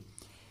പറ്റും?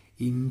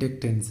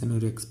 ഇൻഡക്റ്റൻസിന്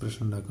ഒരു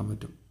എക്സ്പ്രഷൻ ഉണ്ടാക്കാൻ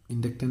പറ്റും.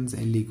 Inductance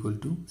L equal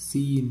to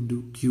C into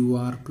Q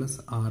R plus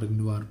R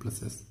into R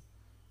plus S.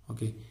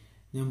 Okay,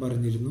 ഞാൻ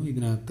പറഞ്ഞിരുന്നു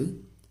ഇതിനകത്ത്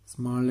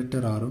സ്മാൾ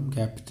ലെറ്റർ ആറും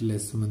ക്യാപിറ്റൽ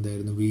എസും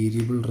എന്തായിരുന്നു?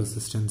 വേരിയബിൾ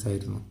റെസിസ്റ്റൻസ്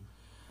ആയിരുന്നു.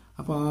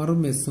 അപ്പോൾ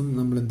ആറും എസും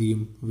നമ്മൾ എന്ത്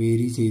ചെയ്യും?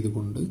 വേരി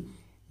ചെയ്തുകൊണ്ട്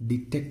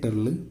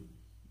ഡിറ്റക്ടറിൽ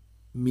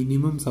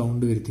മിനിമം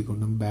സൗണ്ട്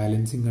വരുത്തിക്കൊണ്ട്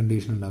ബാലൻസിങ്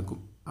കണ്ടീഷൻ ഉണ്ടാക്കും.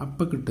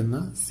 അപ്പം കിട്ടുന്ന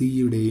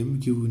സിയുടെയും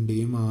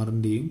ക്യൂവിൻ്റെയും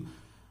ആറിൻ്റെയും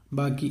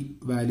ബാക്കി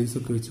വാല്യൂസ്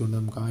ഒക്കെ വെച്ചുകൊണ്ട്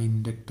നമുക്ക് ആ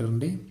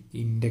ഇൻഡക്ടറിൻ്റെ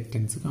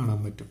ഇൻഡക്റ്റൻസ് കാണാൻ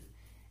പറ്റും.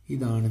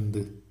 ഇതാണ്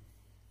എന്ത്?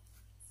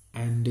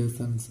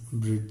 ആൻഡേഴ്സൺസ്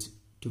bridge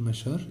to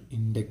measure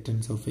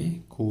inductance of A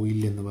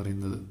coil എന്ന്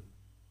പറയുന്നത്.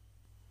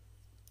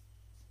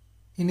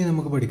 ഇനി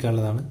നമുക്ക്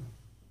പഠിക്കാനുള്ളതാണ്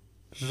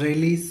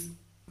റെയ്ലീസ്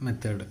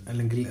മെത്തേഡ്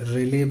അല്ലെങ്കിൽ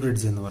റിലേ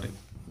ബ്രിഡ്ജ് എന്ന് പറയും.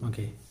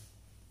 Okay,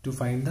 to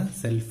find the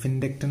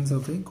self-inductance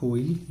of a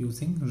coil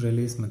using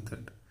Rayleigh's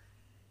method.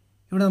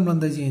 ഇവിടെ നമ്മൾ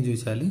എന്താ ചെയ്യാൻ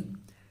ചോദിച്ചാൽ,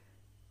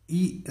 ഈ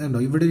ഉണ്ടോ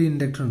ഇവിടെ ഒരു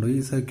ഇൻഡക്ടർ ഉണ്ടോ? ഈ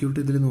സർക്യൂട്ട്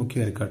ഇതിൽ നോക്കി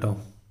വരക്കാം കേട്ടോ.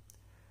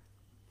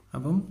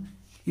 അപ്പം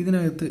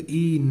ഇതിനകത്ത്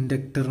ഈ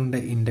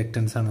ഇൻഡക്ടറിൻ്റെ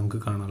ഇൻഡക്റ്റൻസ് ആണ്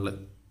നമുക്ക് കാണാനുള്ളത്.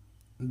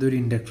 ഇതൊരു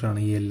ഇൻഡക്ടറാണ്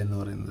ഈ എൽ എന്ന്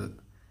പറയുന്നത്.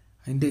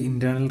 അതിൻ്റെ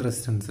ഇൻറ്റേർണൽ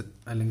റെസിസ്റ്റൻസ്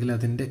അല്ലെങ്കിൽ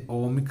അതിൻ്റെ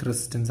ഓമിക്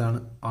റെസിസ്റ്റൻസ് ആണ്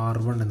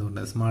R1 എന്ന്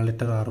പറയുന്നത്, സ്മാൾ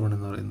ലെറ്റർ R1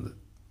 എന്ന് പറയുന്നത്.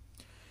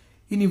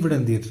 ഇനി ഇവിടെ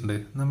എന്ത് ചെയ്തിട്ടുണ്ട്?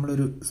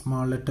 നമ്മളൊരു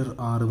സ്മാൾ ലെറ്റർ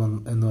R1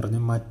 എന്ന് പറഞ്ഞ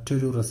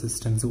മറ്റൊരു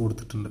റെസിസ്റ്റൻസ്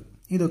കൊടുത്തിട്ടുണ്ട്.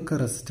 ഇതൊക്കെ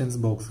resistance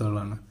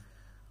ബോക്സുകളാണ്.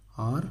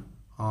 R,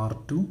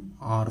 R2,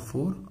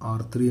 R4,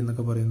 R3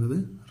 എന്നൊക്കെ പറയുന്നത്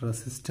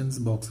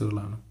റെസിസ്റ്റൻസ്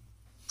ബോക്സുകളാണ്.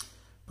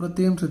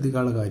 പ്രത്യേകം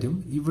ശ്രദ്ധിക്കാനുള്ള കാര്യം,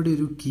 ഇവിടെ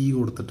ഒരു കീ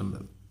കൊടുത്തിട്ടുണ്ട്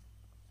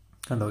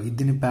കണ്ടോ?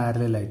 ഇതിന്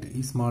പാരലായിട്ട്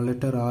ഈ സ്മാൾ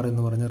ലെറ്റർ R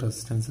എന്ന് പറഞ്ഞ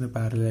റെസിസ്റ്റൻസിന്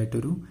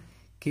പാരലായിട്ടൊരു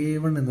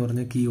K1 എന്ന്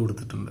പറഞ്ഞ കീ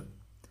കൊടുത്തിട്ടുണ്ട്.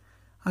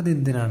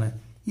 അതെന്തിനാണ്?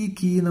 ഈ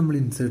കീ നമ്മൾ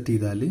ഇൻസേർട്ട്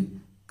ചെയ്താൽ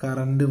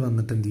കറണ്ട്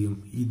വന്നിട്ട് എന്ത് ചെയ്യും?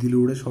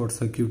 ഇതിലൂടെ ഷോർട്ട്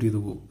സർക്യൂട്ട് ചെയ്ത്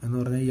പോകും. എന്ന്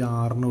പറഞ്ഞാൽ ഈ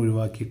ആറിനെ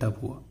ഒഴിവാക്കിയിട്ടാണ്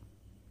പോവുക.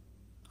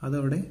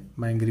 അതവിടെ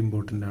ഭയങ്കര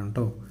ഇമ്പോർട്ടൻ്റ് ആണ്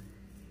കേട്ടോ.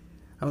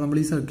 അപ്പോൾ നമ്മൾ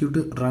ഈ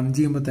സർക്യൂട്ട് റൺ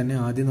ചെയ്യുമ്പോൾ തന്നെ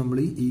ആദ്യം നമ്മൾ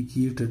ഈ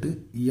കീ ഇട്ടിട്ട്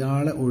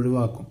ഇയാളെ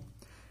ഒഴിവാക്കും.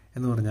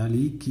 എന്ന് പറഞ്ഞാൽ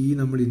ഈ കീ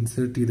നമ്മൾ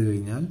ഇൻസേർട്ട് ചെയ്ത്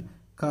കഴിഞ്ഞാൽ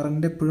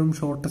കറണ്ട് എപ്പോഴും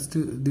ഷോർട്ടസ്റ്റ്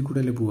ഇതിൽ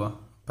കൂടെ അല്ലേ പോവുക,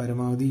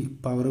 പരമാവധി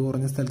പവർ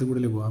കുറഞ്ഞ സ്ഥലത്ത് കൂടെ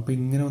അല്ലേ പോവുക. അപ്പോൾ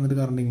ഇങ്ങനെ വന്നിട്ട്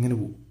കറണ്ട് ഇങ്ങനെ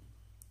പോവും.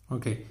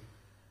 ഓക്കെ,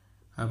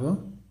 അപ്പോൾ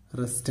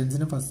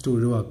റെസിസ്റ്റൻസിനെ ഫസ്റ്റ്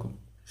ഒഴിവാക്കും,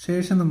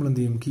 ശേഷം നമ്മൾ എന്ത്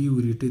ചെയ്യും? കീ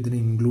ഊരിയിട്ട് ഇതിനെ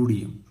ഇൻക്ലൂഡ്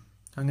ചെയ്യും.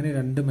 അങ്ങനെ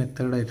രണ്ട്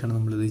മെത്തേഡായിട്ടാണ്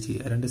നമ്മളിത്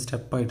ചെയ്യുക, രണ്ട്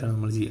സ്റ്റെപ്പായിട്ടാണ്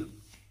നമ്മൾ ചെയ്യുക.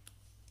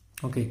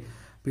 ഓക്കെ,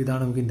 അപ്പോൾ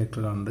ഇതാണ് നമുക്ക് ഇൻഡക്ടർ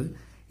കാണുന്നത്.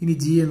 ഇനി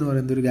ജി എന്ന്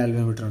പറയുന്നത് ഒരു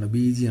ഗാൽവാനോമീറ്റർ ആണ്,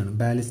 BG ആണ്,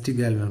 ബാലിസ്റ്റിക്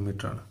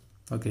ഗാൽവാനോമീറ്റർ ആണ്.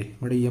 ഓക്കെ,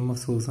 ഇവിടെ EMF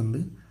സോഴ്സ്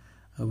ഉണ്ട്,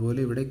 അതുപോലെ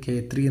ഇവിടെ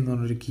K3 എന്ന്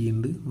പറഞ്ഞൊരു കീ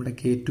ഉണ്ട്, ഇവിടെ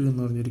K2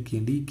 എന്ന് പറഞ്ഞൊരു കീ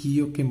ഉണ്ട്. ഈ കീ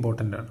ഒക്കെ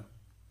ഇമ്പോർട്ടൻ്റ് ആണ്.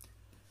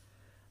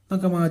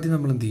 നമുക്ക് ആദ്യം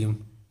നമ്മൾ എന്ത് ചെയ്യും?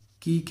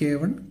 കീ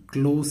K1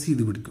 ക്ലോസ്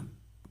ചെയ്ത് പിടിക്കും.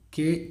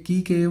 കീ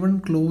K1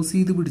 ക്ലോസ്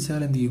ചെയ്ത്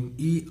പിടിച്ചാൽ എന്ത് ചെയ്യും?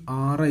 ഈ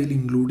R അതിൽ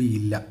ഇൻക്ലൂഡ്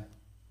ചെയ്യില്ല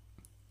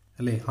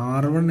അല്ലേ?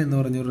 R1 എന്ന്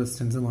പറഞ്ഞൊരു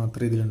റെസിസ്റ്റൻസ്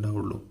മാത്രമേ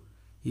ഇതിലുണ്ടാവുള്ളൂ.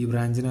 ഈ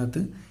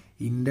ബ്രാഞ്ചിനകത്ത്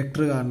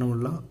ഇൻഡക്ടർ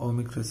കാരണമുള്ള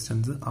ഓമിക്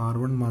റെസിസ്റ്റൻസ്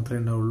R1 മാത്രമേ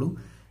ഉണ്ടാവുള്ളൂ.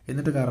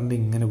 എന്നിട്ട് കറണ്ട്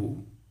ഇങ്ങനെ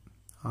പോകും,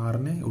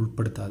 ആറിനെ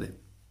ഉൾപ്പെടുത്താതെ.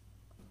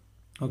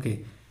 ഓക്കെ,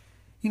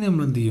 ഇനി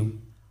നമ്മൾ എന്ത് ചെയ്യും?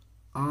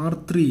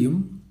 R3യും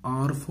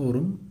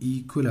R4ഉം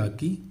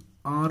ഈക്വലാക്കി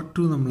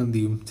R2 നമ്മൾ എന്ത്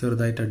ചെയ്യും?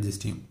 ചെറുതായിട്ട്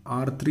അഡ്ജസ്റ്റ് ചെയ്യും.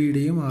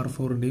 R3യുടെയും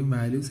R4ൻ്റെയും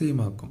വാല്യൂ സെയിം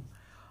ആക്കും.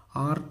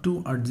 R2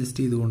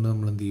 അഡ്ജസ്റ്റ് ചെയ്തുകൊണ്ട്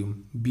നമ്മൾ എന്ത് ചെയ്യും?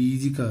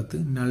 BGക്കകത്ത്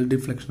നൾ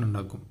ഡിഫ്ലക്ഷൻ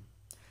ഉണ്ടാക്കും.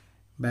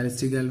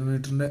 ബാലിസ്റ്റിക്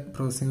ഗാൽവാനോമീറ്ററിൻ്റെ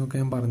പ്രോസസ്സിംഗ് ഒക്കെ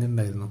ഞാൻ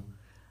പറഞ്ഞിട്ടുണ്ടായിരുന്നു.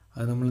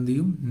 അത് നമ്മൾ എന്ത്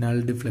ചെയ്യും? നൾ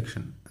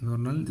ഡിഫ്ലക്ഷൻ എന്ന്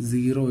പറഞ്ഞാൽ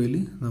 0യിൽ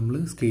നമ്മൾ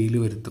സ്കെയിൽ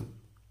വരുത്തും.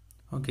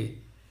 ഓക്കെ,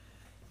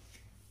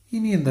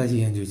 ഇനി എന്താ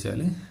ചെയ്യാൻ ചോദിച്ചാൽ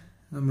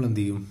നമ്മൾ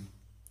എന്ത് ചെയ്യും?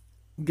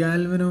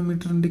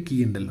 ഗാൽവാനോമീറ്ററിൻ്റെ കീ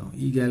ഉണ്ടല്ലോ,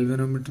 ഈ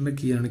ഗാൽവാനോമീറ്ററിൻ്റെ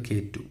കീ ആണ്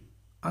K2.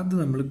 അത്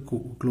നമ്മൾ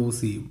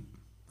ക്ലോസ് ചെയ്യും.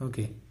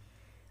 ഓക്കെ,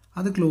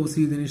 അത് ക്ലോസ്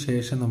ചെയ്തതിന്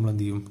ശേഷം നമ്മൾ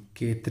എന്ത് ചെയ്യും?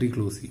 K3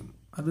 ക്ലോസ് ചെയ്യും.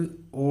 അത്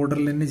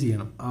ഓർഡറിൽ തന്നെ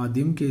ചെയ്യണം.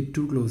 ആദ്യം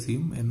K2 ക്ലോസ്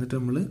ചെയ്യും, എന്നിട്ട്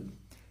നമ്മൾ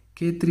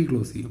K3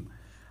 ക്ലോസ് ചെയ്യും.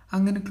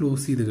 അങ്ങനെ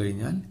ക്ലോസ് ചെയ്ത്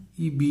കഴിഞ്ഞാൽ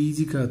ഈ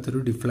BGക്കകത്തൊരു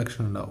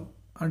ഡിഫ്ലക്ഷൻ ഉണ്ടാവും.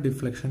 ആ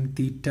ഡിഫ്ലക്ഷൻ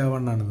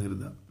θ1 ആണെന്ന്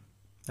കരുതുക,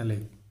 അല്ലേ?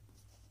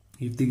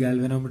 If the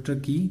galvanometer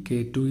key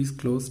K2 is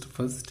closed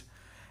first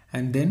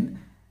and then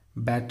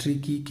battery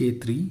key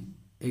K3,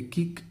 a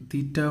kick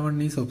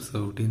θ1 is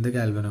observed in the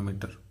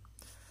galvanometer.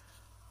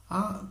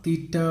 ആ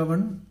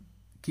θ1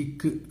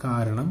 കിക്ക്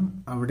കാരണം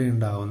അവിടെ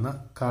ഉണ്ടാവുന്ന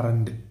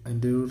കറണ്ട്,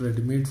 അതിൻ്റെ ഒരു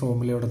റെഡിമെയ്ഡ്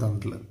ഫോർമുല അവിടെ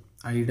തന്നിട്ടുള്ളത്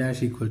I'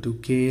 =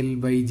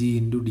 KL/G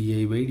 ×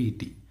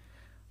 di/dt,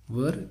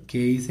 where K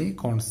is a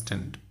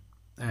constant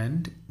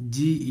and G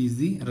is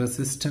the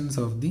resistance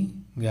of the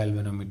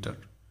galvanometer.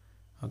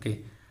 Okay,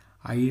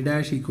 I'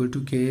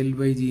 =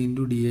 KL/G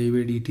 ×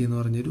 di/dt എന്ന്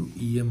പറഞ്ഞൊരു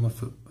EMF,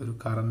 ഒരു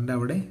കറണ്ട്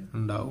അവിടെ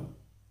ഉണ്ടാവും.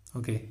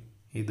 ഓക്കെ,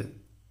 ഇത്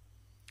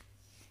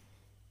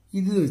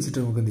വെച്ചിട്ട്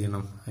നമുക്ക് എന്ത്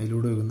ചെയ്യണം?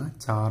 അതിലൂടെ വരുന്ന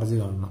ചാർജ്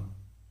കാണണം.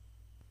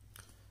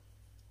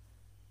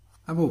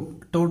 അപ്പോൾ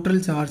total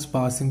charge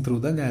passing through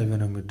the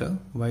galvanometer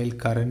while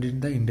current in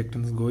the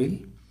inductance coil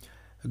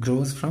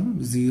gross from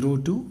 0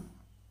 to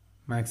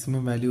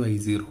maximum value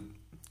I0.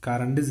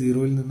 Current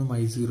 0യിൽ നിന്നും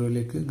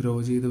I0യിലേക്ക് ഗ്രോ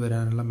ചെയ്ത്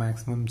വരാനുള്ള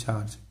maximum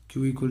charge Q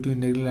 =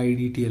 integral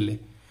IDT അല്ലേ?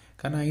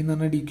 കാരണം I എന്ന്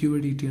പറഞ്ഞാൽ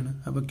dQ/dt ആണ്.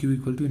 അപ്പോൾ Q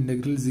 =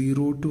 integral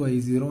 0 to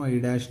I0 I'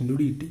 ×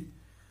 dt.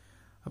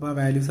 അപ്പോൾ ആ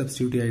വാല്യൂ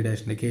സബ്സ്റ്റിറ്റ്യൂട്ട്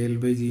ചെയ്യുക, I'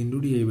 KL/G ×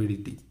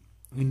 di/dt.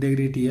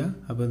 ഇൻ്റഗ്രേറ്റ് ചെയ്യുക.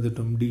 അപ്പോൾ എന്ത്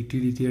കിട്ടും? dt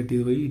കട്ട്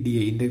ചെയ്ത് പോയി di.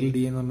 ഇൻ്റഗ്രൽ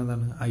di എന്ന്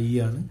പറഞ്ഞതാണ് I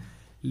ആണ്.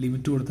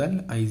 ലിമിറ്റ് കൊടുത്താൽ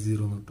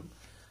I0 എന്ന് കിട്ടും.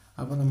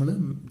 അപ്പോൾ നമ്മൾ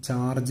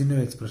ചാർജിൻ്റെ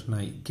ഒരു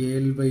എക്സ്പ്രഷനായി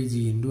KL/G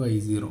 ×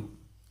 I0.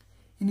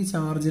 ഇനി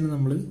ചാർജിന്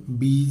നമ്മൾ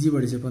BG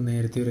പഠിച്ചപ്പോൾ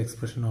നേരത്തെ ഒരു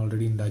എക്സ്പ്രഷൻ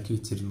ഓൾറെഡി ഉണ്ടാക്കി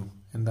വെച്ചിരുന്നു.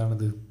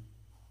 എന്താണത്?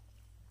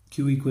 Q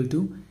 =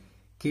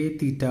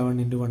 K∅1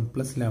 × 1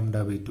 +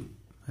 λ/2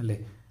 അല്ലേ?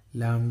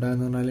 ലാംഡ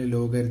എന്ന് പറഞ്ഞാൽ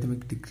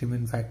ലോഗാരിതമിക്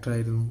ഡിക്രിമെന്റ് ഫാക്ടർ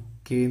ആയിരുന്നു.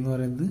 K എന്ന്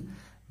പറയുന്നത്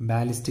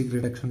ballistic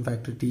reduction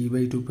factor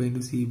T/2π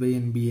 ×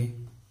 C/NBA.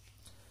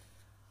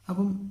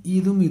 അപ്പം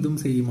ഇതും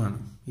സെയിം ആണ്.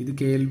 ഇത്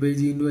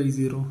KL/G ×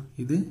 I0,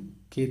 ഇത്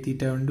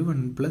K∅1 ×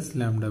 1 +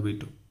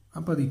 λ/2.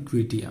 അപ്പോൾ അത്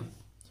ഇക്വേറ്റ് ചെയ്യാം.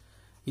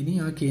 ഇനി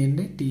ആ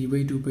Kൻ്റെ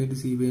T/2π ×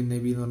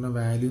 C/NB എന്ന് പറഞ്ഞ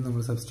വാല്യൂ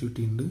നമ്മൾ സബ്സ്റ്റിറ്റ്യൂട്ട്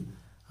ചെയ്യുന്നുണ്ട്.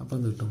 അപ്പോൾ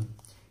എന്ത് കിട്ടും?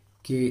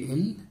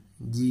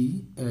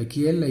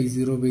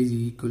 KL/I0/G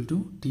 =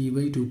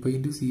 T/2π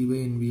 ×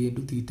 C/NBA ×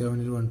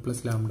 θ1 × 1 +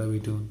 λ/2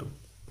 കിട്ടും.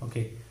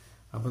 ഓക്കെ,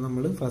 അപ്പോൾ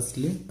നമ്മൾ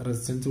ഫസ്റ്റിൽ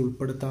റെസിസ്റ്റൻസ്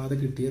ഉൾപ്പെടുത്താതെ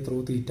കിട്ടിയ ത്രോ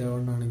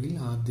θ1 ആണെങ്കിൽ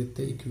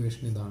ആദ്യത്തെ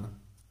ഇക്വേഷൻ ഇതാണ്.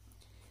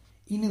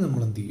 ഇനി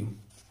നമ്മൾ എന്ത് ചെയ്യും?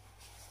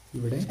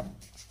 ഇവിടെ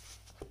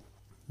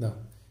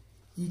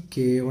ഈ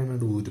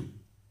K1 ഊരും.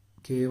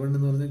 K1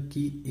 എന്ന് പറഞ്ഞാൽ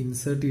കീ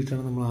ഇൻസേർട്ട്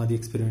ചെയ്തിട്ടാണ് നമ്മൾ ആദ്യം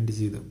എക്സ്പെരിമെൻറ്റ്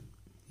ചെയ്തത്.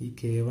 ഈ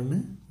K1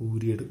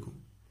 ഊരിയെടുക്കും.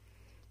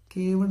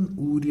 K1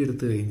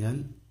 ഊരിയെടുത്ത് കഴിഞ്ഞാൽ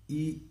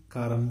ഈ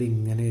കറണ്ട്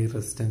ഇങ്ങനെ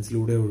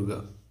റെസിസ്റ്റൻസിലൂടെ ഒഴുകുക.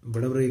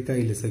 ഇവിടെ ബ്രേക്ക്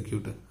ആയില്ല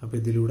സർക്യൂട്ട്, അപ്പോൾ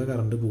ഇതിലൂടെ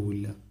കറണ്ട്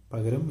പോവില്ല.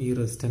 പകരം ഈ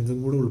റെസിസ്റ്റൻസും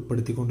കൂടെ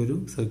ഉൾപ്പെടുത്തിക്കൊണ്ടൊരു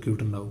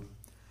സർക്യൂട്ട് ഉണ്ടാവും.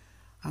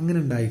 അങ്ങനെ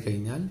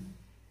ഉണ്ടായിക്കഴിഞ്ഞാൽ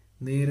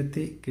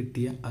നേരത്തെ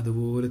കിട്ടിയ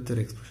അതുപോലത്തെ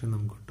ഒരു എക്സ്പ്രഷൻ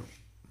നമുക്ക് കിട്ടും,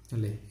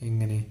 അല്ലേ?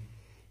 എങ്ങനെ?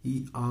 ഈ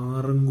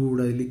ആറും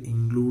കൂടെ അതിൽ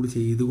ഇൻക്ലൂഡ്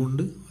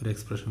ചെയ്തുകൊണ്ട് ഒരു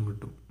എക്സ്പ്രഷൻ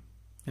കിട്ടും,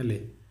 അല്ലേ?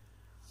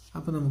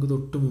 അപ്പോൾ നമുക്ക്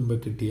തൊട്ട് മുമ്പ്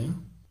കിട്ടിയ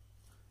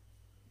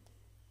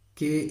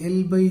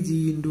KL/G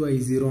 ×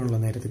 I0 ആണല്ലോ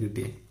നേരത്തെ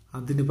കിട്ടിയത്.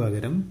 അതിന്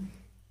പകരം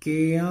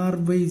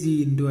KR/G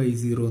 ×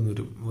 I0 എന്ന്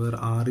വരും. Where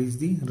R is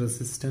the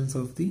resistance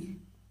of the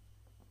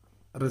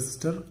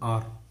resistor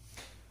R,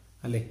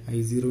 അല്ലേ?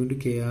 I0 ×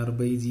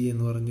 KR/G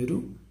എന്ന് പറഞ്ഞൊരു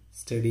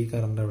സ്റ്റഡി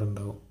കറണ്ട് അവിടെ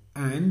ഉണ്ടാവും.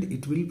 And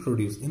it will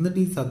produce. എന്നിട്ട്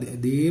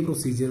ഇതേ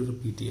പ്രൊസീജിയർ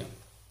റിപ്പീറ്റ് ചെയ്യാം.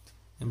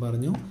 ഞാൻ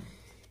പറഞ്ഞു,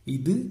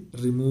 ഇത്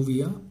റിമൂവ്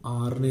ചെയ്യുക,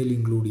 ആറിനേൽ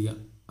ഇൻക്ലൂഡ് ചെയ്യുക.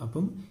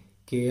 അപ്പം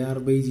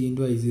KR/G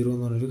 × I0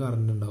 എന്ന് പറഞ്ഞൊരു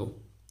കറണ്ട് ഉണ്ടാവും.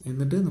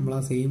 എന്നിട്ട് നമ്മൾ ആ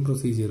സെയിം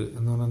പ്രൊസീജിയർ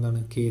എന്ന് പറഞ്ഞാൽ എന്താണ്?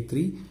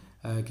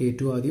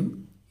 K2 ആദ്യം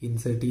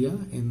ഇൻസേർട്ട് ചെയ്യുക,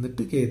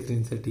 എന്നിട്ട് K3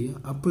 ഇൻസേർട്ട് ചെയ്യുക.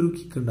 അപ്പോൾ ഒരു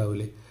കിക്ക്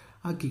ഉണ്ടാവില്ലേ?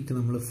 ആ കിക്ക്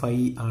നമ്മൾ φ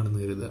ആണെന്ന്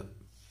കരുതുക.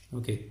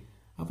 ഓക്കെ,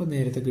 അപ്പോൾ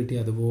നേരത്തെ കിട്ടിയ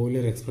അതുപോലെ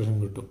ഒരു എക്സ്പ്രഷൻ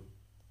കിട്ടും.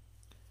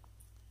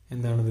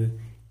 എന്താണത്?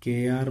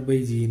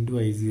 KR/G ×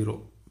 I0.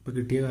 ഇപ്പോൾ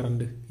കിട്ടിയ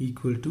കറണ്ട്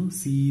 =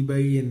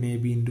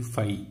 C/NAB × φ.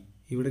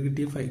 ഇവിടെ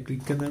കിട്ടിയ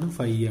കിക്ക് എന്താണ്? φ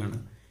ആണ്.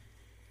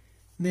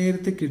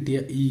 നേരത്തെ കിട്ടിയ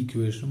ഈ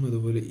ഇക്വേഷനും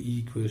അതുപോലെ ഈ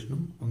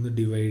ഇക്വേഷനും ഒന്ന്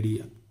ഡിവൈഡ്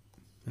ചെയ്യുക,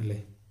 അല്ലേ?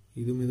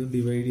 ഇതും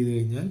ഡിവൈഡ് ചെയ്ത്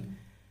കഴിഞ്ഞാൽ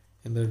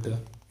എന്താ കിട്ടുക?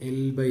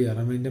 L/R.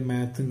 അതിൻ്റെ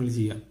മാത്ത് നിങ്ങൾ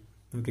ചെയ്യാം.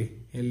 Okay,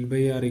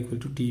 L/R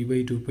 = T/2π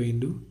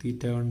 ×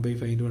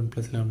 θ1/φ × 1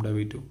 +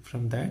 λ/2.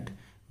 From that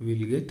we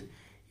will get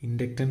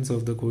inductance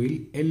of the coil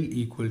L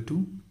 =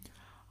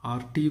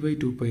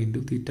 RT/2π ×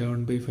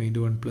 θ1/φ ×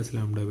 1 +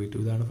 λ/2.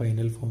 ഇതാണ്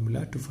final formula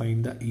to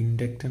find the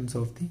inductance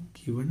of the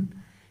given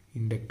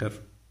inductor,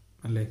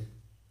 അല്ലേ?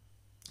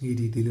 ഈ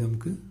രീതിയിൽ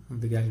നമുക്ക്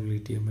അത്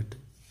കാൽക്കുലേറ്റ് ചെയ്യാൻ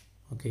പറ്റും.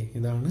 ഓക്കെ,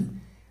 ഇതാണ്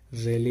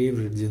റെലേ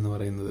ബ്രിഡ്ജ് എന്ന്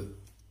പറയുന്നത്.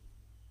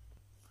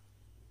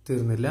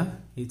 തീർന്നില്ല,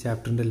 ഈ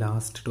ചാപ്റ്ററിൻ്റെ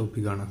ലാസ്റ്റ്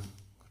ടോപ്പിക്കാണ്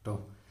കേട്ടോ.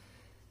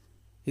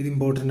 ഇത്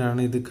ഇമ്പോർട്ടൻ്റ്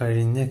ആണ്. ഇത്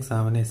കഴിഞ്ഞ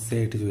എക്സാമിന് essay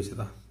ആയിട്ട്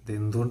ചോദിച്ചതാണ്. ഇത്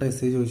എന്തുകൊണ്ട്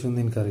essay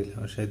ചോദിച്ചൊന്നും എനിക്കറിയില്ല.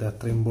 പക്ഷേ ഇത്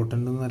അത്ര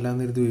ഇമ്പോർട്ടൻ്റ് ഒന്നും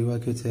അല്ലാന്ന് ഇത്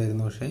ഒഴിവാക്കി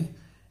വെച്ചായിരുന്നു. പക്ഷേ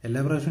എല്ലാ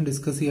പ്രാവശ്യവും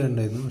ഡിസ്കസ്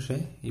ചെയ്യാറുണ്ടായിരുന്നു. പക്ഷേ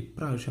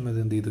ഇപ്രാവശ്യം അത്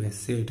എന്ത് ചെയ്തു?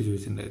 essay ആയിട്ട്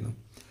ചോദിച്ചിട്ടുണ്ടായിരുന്നു.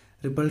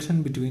 Repulsion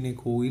between A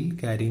coil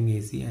carrying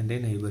AC and A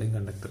neighbouring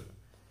conductor.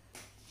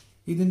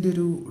 ഇതിൻ്റെ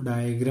ഒരു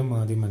ഡയഗ്രാം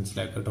ആദ്യം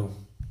മനസ്സിലാക്കുക കേട്ടോ.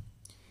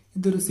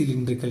 ഇതൊരു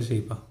സിലിണ്ടറിക്കൽ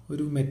ഷേപ്പാണ്.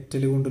 ഒരു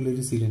മെറ്റൽ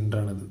കൊണ്ടുള്ളൊരു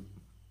സിലിണ്ടറാണിത്.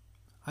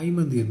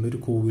 അതിമെന്ത് ചെയ്യുന്നുണ്ട്, ഒരു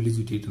കോയിൽ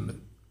ചുറ്റിയിട്ടുണ്ട്.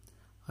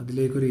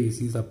 അതിലേക്കൊരു AC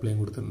സപ്ലൈയും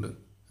കൊടുത്തിട്ടുണ്ട്.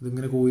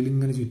 അതിങ്ങനെ കോയിൽ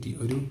ഇങ്ങനെ ചുറ്റി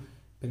ഒരു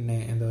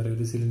എന്താ പറയുക,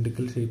 ഒരു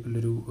സിലിണ്ടറിക്കൽ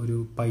ഷേപ്പിലൊരു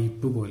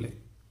പൈപ്പ് പോലെ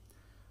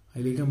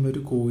അതിലേക്ക്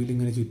നമ്മളൊരു കോയിൽ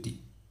ഇങ്ങനെ ചുറ്റി.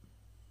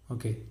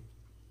 ഓക്കെ,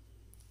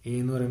 A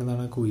എന്ന്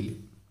പറയുന്നതാണ് കോയിൽ.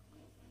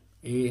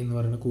 A എന്ന്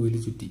പറയുന്ന കോയിൽ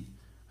ചുറ്റി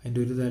അതിൻ്റെ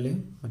ഒരു തലയും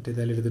മറ്റേ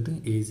തല എടുത്തിട്ട്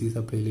AC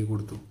സപ്ലൈയിലേക്ക്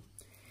കൊടുത്തു.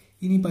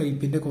 ഇനി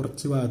പൈപ്പിൻ്റെ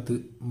കുറച്ച് ഭാഗത്ത്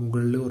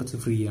മുകളിൽ കുറച്ച്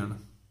ഫ്രീ ആണ്,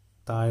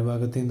 താഴെ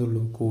ഭാഗത്ത്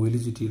എന്തുള്ളൂ, കോയിൽ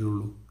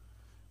ചുറ്റിയിട്ടുള്ളൂ.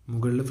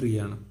 മുകളിൽ ഫ്രീ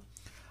ആണ്.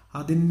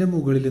 അതിൻ്റെ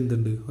മുകളിൽ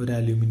എന്തുണ്ട്, ഒരു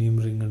അലുമിനിയം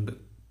റിങ് ഉണ്ട്.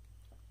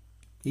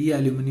 ഈ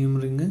അലുമിനിയം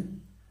റിങ്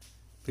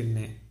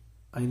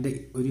അതിൻ്റെ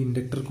ഒരു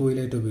ഇൻഡക്ടർ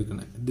കോയിലായിട്ട്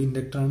ഉപയോഗിക്കുന്നത്. ഇത്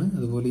ഇൻഡക്ടറാണ്,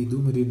 അതുപോലെ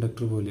ഇതും ഒരു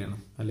ഇൻഡക്ടർ പോലെയാണ്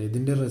അല്ലേ.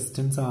 ഇതിൻ്റെ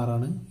റെസിസ്റ്റൻസ് R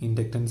ആണ്,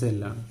 ഇൻഡക്റ്റൻസ് L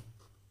ആണ്.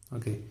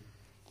 ഓക്കെ,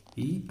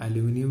 ഈ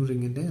അലുമിനിയം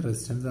റിങ്ങിൻ്റെ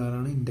റെസിസ്റ്റൻസ് R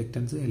ആണ്,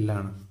 ഇൻഡക്റ്റൻസ് L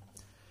ആണ്.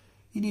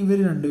 ഇനി ഇവർ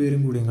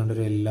രണ്ടുപേരും കൂടിയും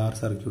കണ്ടൊരു LR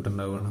സർക്യൂട്ട്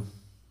ഉണ്ടാവുകയാണ്.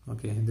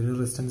 ഓക്കെ, ഇതിനൊരു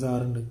റെസിസ്റ്റൻസ്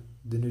R ഉണ്ട്,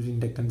 ഇതിനൊരു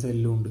ഇൻഡക്റ്റൻസ്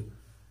L ഉണ്ട്.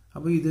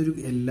 അപ്പോൾ ഇതൊരു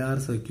LR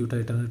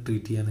സർക്യൂട്ടായിട്ടാണ്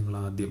ട്രീറ്റ് ചെയ്യുക നിങ്ങൾ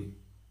ആദ്യം.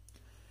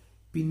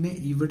 പിന്നെ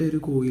ഇവിടെ ഒരു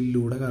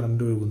കോയിലിലൂടെ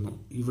കറണ്ട് ഒഴുകുന്നു.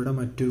 ഇവിടെ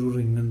മറ്റൊരു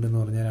റിങ് ഉണ്ടെന്ന്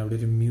പറഞ്ഞാൽ അവിടെ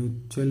ഒരു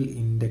മ്യൂച്വൽ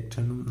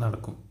ഇൻഡക്ഷനും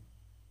നടക്കും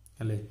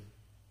അല്ലേ.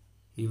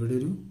 ഇവിടെ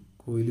ഒരു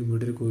കോയിലും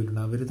ഇവിടെ ഒരു കോയിലുണ്ട്.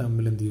 അവർ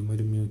തമ്മിൽ എന്ത് ചെയ്യും,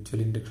 ഒരു മ്യൂച്വൽ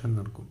ഇൻഡക്ഷൻ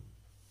നടക്കും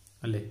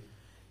അല്ലേ.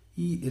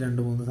 ഈ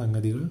 2-3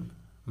 സംഗതികൾ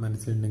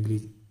മനസ്സിലുണ്ടെങ്കിൽ ഈ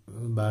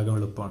ഭാഗം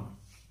എളുപ്പമാണ്.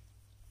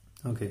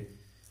 ഓക്കെ,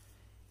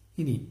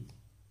 ഇനി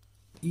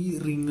ഈ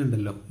റിങ്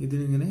ഉണ്ടല്ലോ,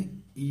 ഇതിനിങ്ങനെ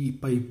ഈ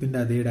പൈപ്പിൻ്റെ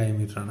അതേ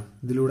ഡയമീറ്ററാണ്.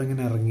 ഇതിലൂടെ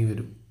ഇങ്ങനെ ഇറങ്ങി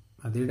വരും.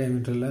 അതേ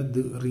ഡയമീറ്ററല്ല,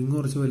 ഇത് റിങ്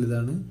കുറച്ച്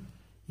വലുതാണ്.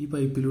 ഈ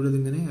പൈപ്പിലൂടെ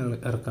ഇതിങ്ങനെ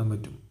ഇറക്കാൻ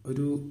പറ്റും.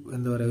 ഒരു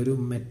എന്താ പറയുക, ഒരു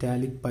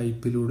മെറ്റാലിക്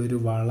പൈപ്പിലൂടെ ഒരു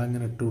വള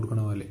ഇങ്ങനെ ഇട്ട് കൊടുക്കണ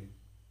പോലെ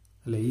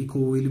അല്ലേ. ഈ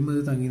കോയിലും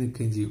അത് തങ്ങി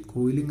നിൽക്കുകയും ചെയ്യും.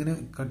 കോയിലിങ്ങനെ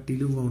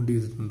കട്ടിയിൽ ബൗണ്ട്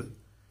ചെയ്തിട്ടുണ്ട്.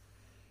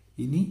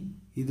 ഇനി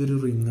ഇതൊരു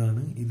റിങ്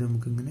ആണ്, ഇത്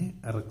നമുക്കിങ്ങനെ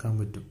ഇറക്കാൻ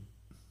പറ്റും.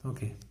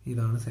 ഓക്കെ,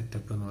 ഇതാണ്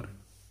സെറ്റപ്പ് എന്ന് പറയുന്നത്.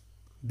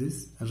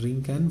 This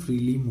ring can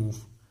freely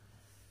move.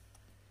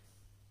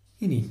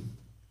 ഇനി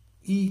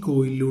ഈ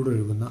കോയിലിലൂടെ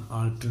ഒഴുകുന്ന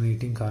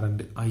alternating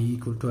current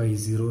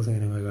I=I0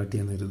 sin ωt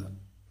എന്ന് കരുതുക.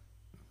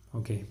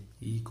 ഓക്കെ,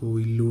 ഈ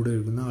കോയിലിലൂടെ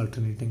ഒഴുകുന്ന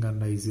alternating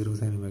current I0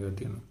 sin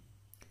ωt ആണ്.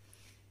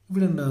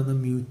 ഇവിടെ ഉണ്ടാകുന്ന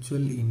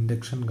മ്യൂച്വൽ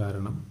ഇൻഡക്ഷൻ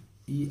കാരണം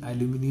ഈ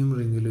അലുമിനിയം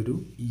റിങ്ങിലൊരു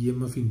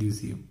EMF ഇൻഡ്യൂസ്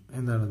ചെയ്യും.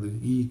 എന്താണത്,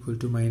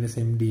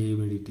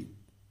 E=-mdI/dt.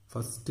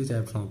 ഫസ്റ്റ്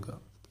ചാപ്റ്റർ നോക്കുക,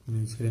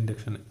 മ്യൂച്വൽ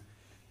ഇൻഡക്ഷൻ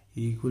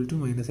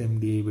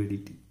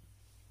E=-mdI/dt.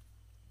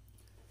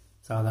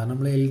 സാധാരണ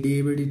നമ്മൾ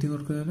LdI/dt എന്ന്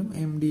പറഞ്ഞാലും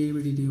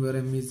mdI/dt, വേറെ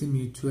M is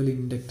mutual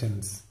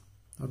inductance.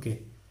 Okay,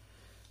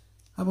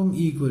 അപ്പം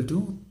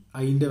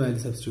അതിൻ്റെ വാല്യൂ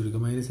സബ്സ്റ്റിറ്റ്യൂട്ട്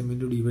എടുക്കുക,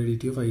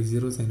 -m×d/dt of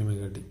I0 sin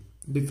ωt.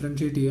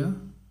 Differentiate ചെയ്യുക,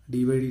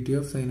 d/dt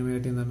of sin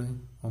ωt എന്താണ്,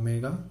 ω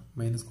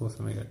 - cos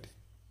ωt.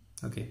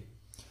 ഓക്കെ,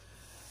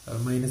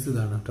 മൈനസ്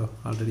ഇതാണ് കേട്ടോ,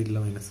 ആൾറെഡി ഉള്ള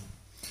മൈനസ്.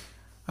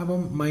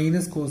 അപ്പം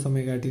 -cos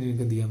ωt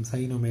എനിക്ക് എന്ത് ചെയ്യാം,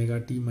 sin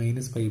ωt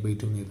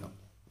 -π/2 എന്ന് എഴുതാം.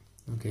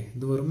 ഓക്കെ,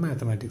 ഇത് വെറും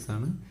മാത്തമാറ്റിക്സ്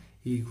ആണ്.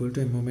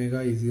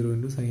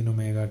 mω/I0 sin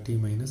ωt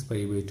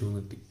 -π/2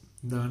 എന്ന് കിട്ടി.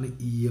 ഇതാണ്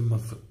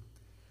EMF.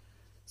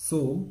 So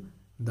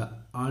the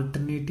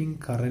alternating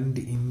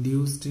current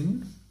induced in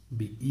B.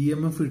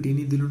 EMF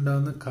കിട്ടിയിന്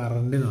ഇതിലുണ്ടാകുന്ന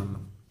current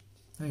കാണണം.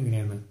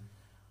 അതെങ്ങനെയാണ്,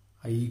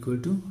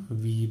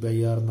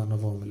 I=V/R എന്ന് പറഞ്ഞ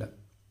ഫോർമുല.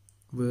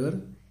 വേർ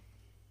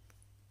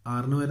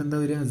ആറിന് വരെ എന്താ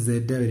വരിക, Z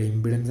വരിക,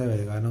 ഇമ്പിഡൻസാണ്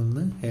വരിക. കാരണം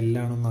ഒന്ന് L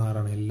ആണ്, ഒന്ന് R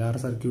ആണ്. LR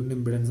സർക്യൂട്ടിൻ്റെ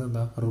ഇമ്പിഡൻസ്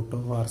എന്താ,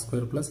 √R²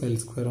 +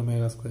 L²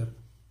 ω².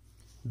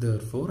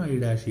 Therefore I'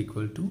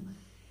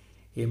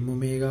 =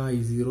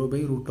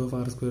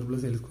 mω/I0/√R²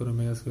 + L²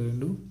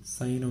 ω²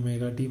 sin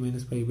ωt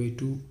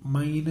 -π/2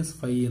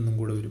 -5 എന്നും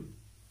കൂടെ വരും.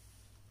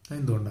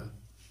 അതെന്തുകൊണ്ടാണ്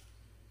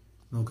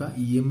നോക്കുക,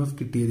 EMF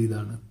കിട്ടിയത്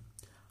ഇതാണ്.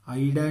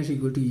 I'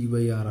 =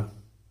 E/R ആണ്,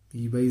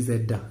 E/Z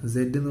ആണ്. Z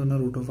എന്ന്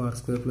പറഞ്ഞാൽ √R²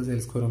 +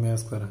 L²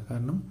 ω².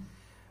 കാരണം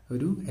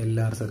ഒരു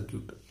LR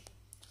സർക്യൂട്ട്.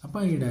 അപ്പോൾ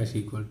I'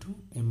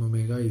 =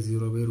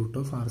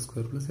 mω/I0/√R² +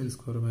 L²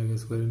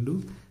 ω²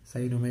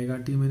 sin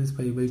ωt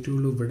 -π/2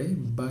 ഉള്ളൂ. ഇവിടെ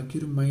ബാക്കി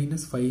ഒരു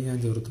 -5 ഞാൻ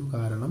ചേർത്തു.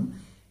 കാരണം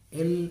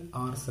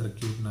LR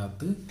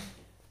സർക്യൂട്ടിനകത്ത്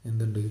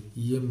എന്തുണ്ട്,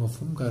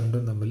 EMFഉം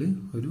കറണ്ടും തമ്മിൽ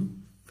ഒരു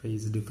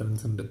ഫേസ്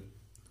ഡിഫറൻസ് ഉണ്ട്,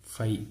 φ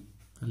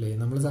അല്ലേ.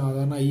 നമ്മൾ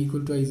സാധാരണ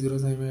I=I0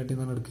 sin ωt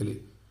എന്നാണ് എടുക്കല്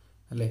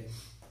അല്ലേ.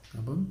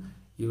 അപ്പം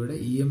ഇവിടെ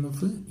EMF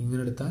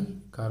ഇങ്ങനെ എടുത്താൽ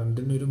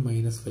കറണ്ടിന് ഒരു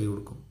 -5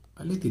 കൊടുക്കും,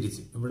 അല്ലെ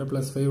തിരിച്ച് ഇവിടെ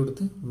 +5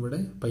 കൊടുത്ത് ഇവിടെ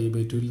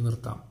π/2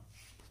 നിർത്താം.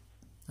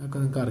 അതൊക്കെ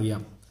നിങ്ങൾക്ക്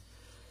അറിയാം.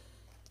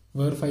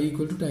 Where φ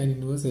 = tan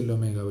inverse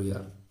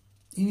Lω/R.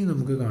 ഇനി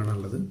നമുക്ക്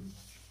കാണാനുള്ളത്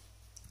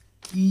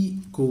ഈ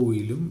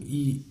കോയിലും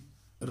ഈ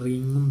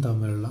റിങ്ങും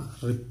തമ്മിലുള്ള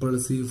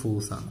റിപ്പൾസീവ്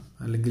ഫോഴ്സാണ്,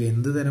 അല്ലെങ്കിൽ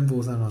എന്ത് തരം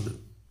ഫോഴ്സാണോ അത്.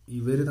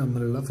 ഇവർ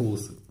തമ്മിലുള്ള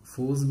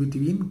force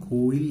between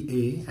coil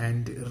A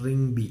and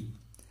ring B.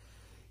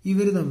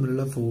 ഇവർ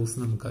തമ്മിലുള്ള ഫോഴ്സ്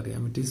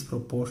നമുക്കറിയാം, it is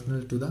proportional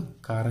to the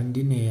current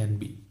in A and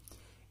B.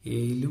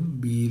 എയിലും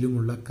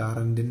ബിയിലുമുള്ള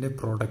കറണ്ടിൻ്റെ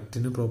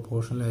പ്രൊഡക്റ്റിന്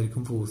proportional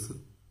ആയിരിക്കും ഫോഴ്സ്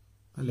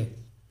അല്ലേ.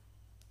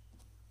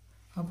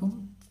 അപ്പം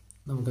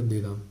നമുക്ക് എന്ത്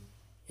ചെയ്താം,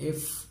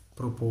 F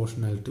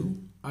proportional to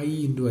I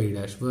 ×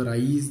 I', where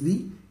I is the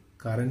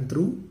current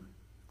through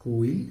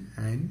coil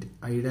and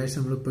I dash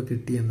നമ്മളിപ്പോൾ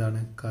കിട്ടി എന്താണ്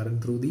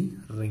കറണ്ട് ത്രൂ ദി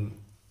റിംഗ്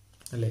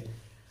അല്ലേ.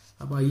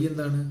 അപ്പോൾ ഐ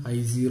എന്താണ്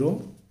I0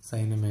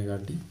 sine omega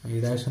T, I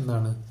dash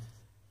എന്താണ്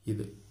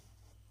ഇത്.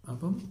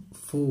 അപ്പം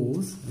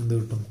ഫോഴ്സ് എന്ത്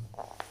കിട്ടും,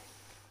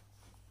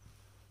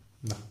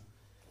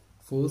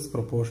 force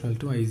proportional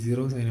to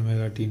I0 sine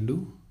omega T into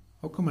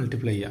ഒക്കെ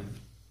മൾട്ടിപ്ലൈ ചെയ്യാം.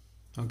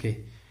 ഓക്കെ,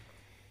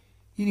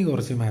 ഇനി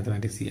കുറച്ച്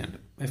മാത്തമാറ്റിക്സ് ചെയ്യാണ്ട്.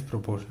 എഫ്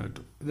പ്രൊപ്പോർഷണൽ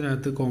ടു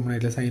ഇതിനകത്ത് കോമൺ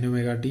ആയിട്ടുള്ള സൈൻ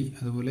ഒമേഗ ടി,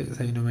 അതുപോലെ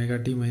സൈൻ ഒമേഗ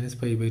ടി മൈനസ്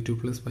π/2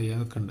 + π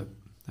അതൊക്കെ ഉണ്ട്.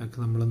 അതൊക്കെ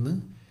നമ്മളൊന്ന്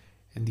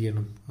എന്ത്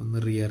ചെയ്യണം, ഒന്ന്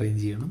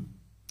റീഅറേഞ്ച് ചെയ്യണം.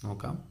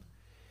 നോക്കാം.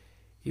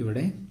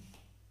 ഇവിടെ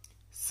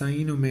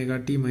സൈൻ ഒമേഗ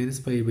ടി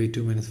മൈനസ്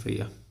π/2 -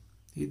 π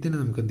ഇതിന്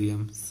നമുക്ക് എന്ത്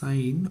ചെയ്യാം,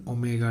 sine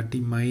omega T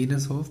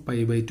minus of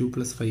π/2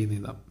 + π എന്ന്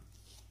എഴുതാം.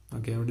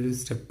 ഓക്കെ, അവിടെ ഒരു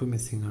സ്റ്റെപ്പ്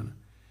മിസ്സിംഗ് ആണ്.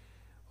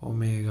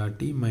 ഒമേഗ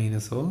ടി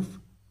മൈനസ് ഓഫ്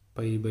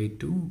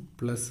π/2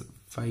 +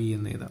 π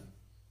എന്ന് എഴുതാം.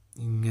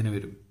 ഇങ്ങനെ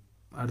വരും.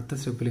 അടുത്ത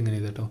സ്റ്റെപ്പിൽ ഇങ്ങനെ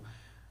എഴുതാം കേട്ടോ,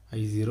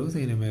 I0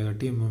 sine omega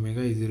T M omega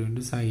I0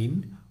 into sine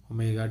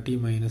omega T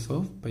minus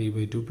of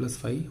π/2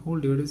 + π whole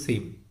divide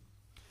same.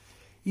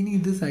 ഇനി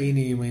ഇത് സൈൻ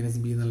എ മൈനസ്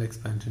ബി എന്നുള്ള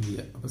എക്സ്പാൻഷൻ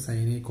ചെയ്യുക. അപ്പോൾ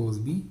sine A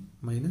cos B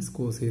minus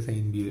cos A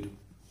sign B വരും.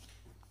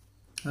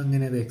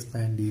 അങ്ങനെ അത്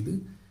എക്സ്പാൻഡ് ചെയ്ത്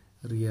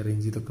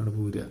rearrange ചെയ്തൊക്കെയാണ്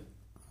പോരുക.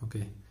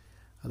 ഓക്കെ,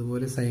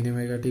 അതുപോലെ sine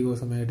omega T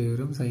cos omega T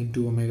വരും, സൈൻ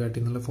 2 ഒമേഗ ടി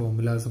എന്നുള്ള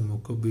ഫോർമുലാസും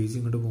ഒക്കെ ഉപയോഗിച്ച്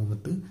ഇങ്ങോട്ട്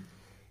പോന്നിട്ട്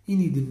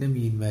ഇനി ഇതിൻ്റെ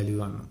മീൻ വാല്യൂ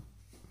കാണണം.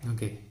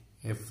 ഓക്കെ,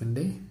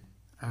 എഫിൻ്റെ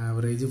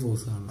ആവറേജ്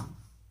ഫോഴ്സ് കാണണം.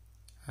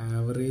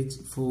 Average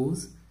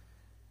force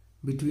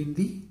between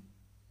the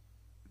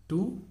two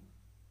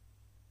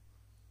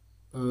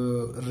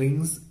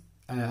rings,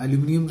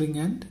 aluminium ring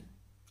and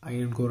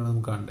iron കോറാണ്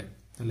നമുക്ക് കാണണ്ടേ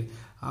അല്ലേ.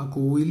 ആ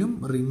കോയിലും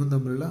റിങ്ങും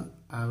തമ്മിലുള്ള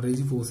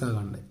ആവറേജ് ഫോഴ്സാണ്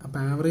കാണണ്ടേ. അപ്പോൾ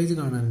ആവറേജ്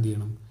കാണാൻ എന്ത്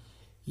ചെയ്യണം,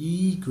 ഈ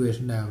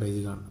ഇക്വേഷൻ്റെ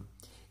ആവറേജ് കാണണം.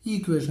 ഈ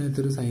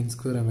ഇക്വേഷനകത്ത് ഒരു സൈൻ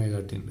സ്ക്വയർ ഒമേഗ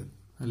ടി ഉണ്ട്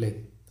അല്ലേ.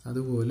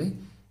 അതുപോലെ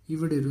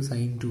ഇവിടെ ഒരു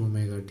സൈൻ 2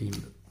 ഒമേഗ ടി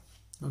ഉണ്ട്.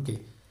 ഓക്കെ,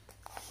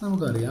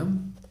 നമുക്കറിയാം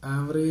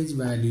average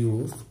value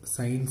of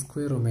sine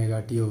square omega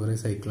T over A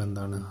cycle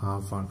എന്താണ്,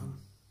 ഹാഫ് ആണ്.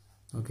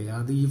 ഓക്കെ,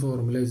 അത് ഈ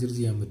ഫോർമുല വെച്ചിട്ട്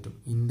ചെയ്യാൻ പറ്റും.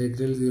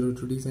 Integral 0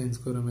 to t sine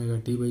square omega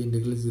T by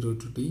integral 0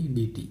 to t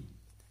dt.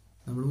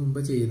 നമ്മൾ മുമ്പ്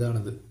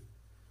ചെയ്താണത്.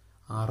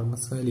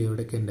 RMS വാല്യൂ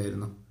എവിടെയൊക്കെ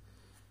ഉണ്ടായിരുന്നു.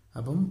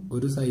 അപ്പം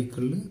ഒരു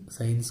സൈക്കിളിൽ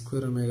sine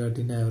square omega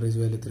ടിൻ്റെ average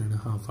value എത്രയാണ്,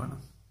 ഹാഫാണ്.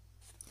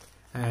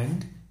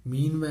 And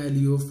mean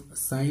value of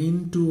sine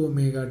 2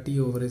 omega T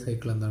over A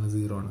cycle എന്താണ്,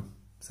 0 ആണ്.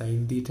 സൈൻ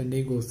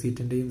തീറ്റൻ്റെയും കോസ്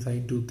തീറ്റൻ്റെയും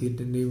സൈൻ 2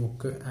 തീറ്റൻ്റെയും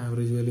ഒക്കെ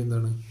ആവറേജ് വാല്യൂ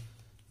എന്താണ്,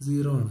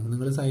 0 ആണ്.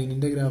 നിങ്ങൾ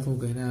സൈനിൻ്റെ ഗ്രാഫ്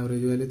നോക്കുക, അതിന്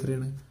ആവറേജ് വാല്യൂ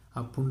എത്രയാണ്,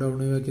 അപ്പും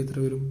ഡൗണും ആക്കി എത്ര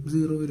വരും,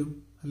 0 വരും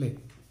അല്ലേ.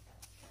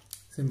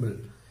 സിമ്പിൾ.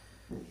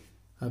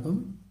 അപ്പം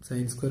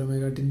sine square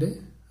omega ടിൻ്റെ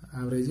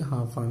average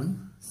ഹാഫാണ്.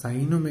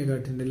 Sine omega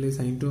ടിൻ്റെ അല്ലെങ്കിൽ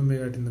സൈൻ 2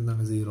 ഒമേഗ ടിൻ്റെ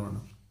എന്താണ്, 0 ആണ്.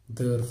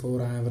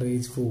 Therefore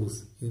ആവറേജ് ഫോഴ്സ്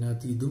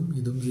ഇതിനകത്ത് ഇതും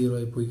 0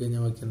 ആയി പോയി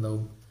കഴിഞ്ഞാൽ ബാക്കി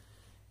എന്താവും,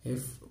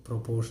 എഫ്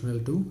പ്രൊപ്പോർഷണൽ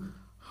ടു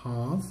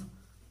ഹാഫ്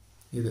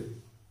ഇത്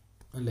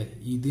അല്ലേ.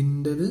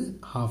 ഇതിൻ്റെത്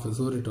ഹാഫ്,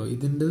 സോറി കേട്ടോ,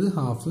 ഇതിൻ്റെത്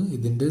ഹാഫ്,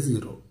 ഇതിൻ്റെ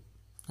 0.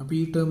 അപ്പോൾ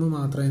ഈ ടേം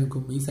മാത്രമേ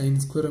നിൽക്കും. ഈ sine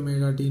square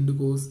omega T into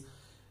cos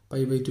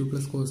π/2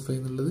 + cos φ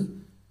എന്നുള്ളത്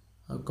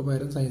ഒക്കെ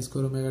പകരം sine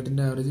square omega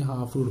ടിൻ്റെ average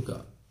half കൊടുക്കുക.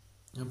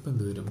 അപ്പോൾ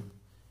എന്ത് വരും,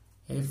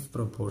 F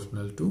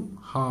proportional to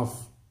half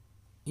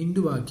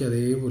into ബാക്കി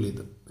അതേപോലെ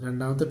ഇത്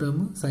രണ്ടാമത്തെ term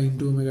sign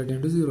 2 omega T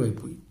into 0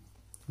 ആയിപ്പോയി,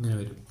 ഇങ്ങനെ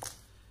വരും.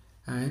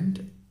 ആൻഡ്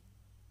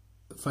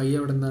ഫൈ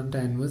അവിടെ എന്താണ്,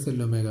 tan inverse L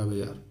omega by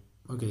R.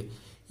 Okay,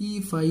 ഈ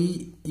phi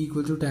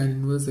equal to tan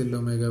inverse L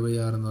omega by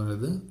R എന്ന്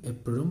പറയുന്നത്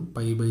എപ്പോഴും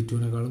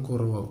π/2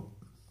 കുറവാകും.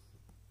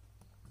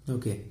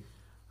 ഓക്കെ,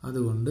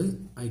 അതുകൊണ്ട്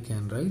I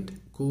can write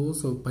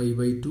cos of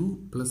π/2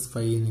 +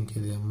 φ എനിക്ക്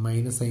എഴുതാം,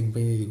 മൈനസ് സൈൻ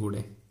പൈ എഴുതി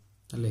കൂടെ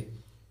അല്ലേ.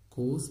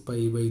 കോസ്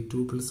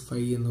π/2 + φ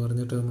എന്ന്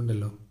പറഞ്ഞ ടേം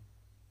ഉണ്ടല്ലോ,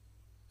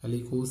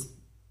 അല്ലെങ്കിൽ കോസ്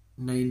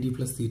 90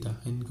 + θ,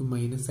 എനിക്ക്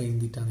മൈനസ് സൈൻ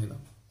θ എന്ന്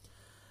എഴുതാം.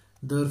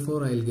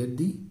 Therefore I'll get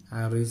the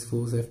average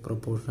force F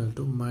proportional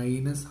to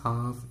minus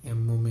half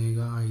m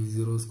omega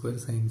I0 square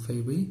sin phi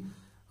by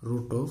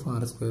root of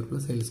r square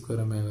plus L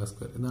square omega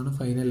square. ഇതാണ്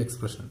final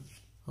expression.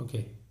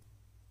 Okay,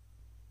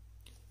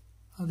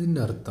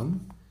 അതിൻ്റെ അർത്ഥം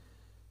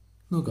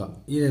നോക്കാം,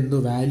 ഇതെന്തോ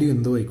value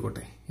എന്തോ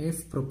ആയിക്കോട്ടെ,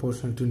 F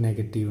proportional to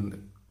negative ഉണ്ട്.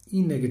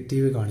 ഈ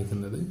negative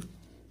കാണിക്കുന്നത്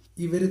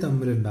ഇവർ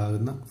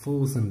തമ്മിലുണ്ടാകുന്ന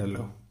ഫോഴ്സ്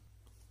ഉണ്ടല്ലോ,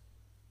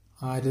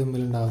 ആര്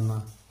തമ്മിലുണ്ടാകുന്ന,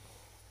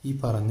 ഈ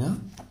പറഞ്ഞ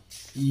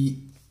ഈ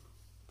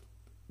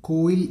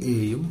കോയിൽ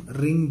എയും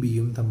റിംഗ്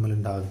ബിയും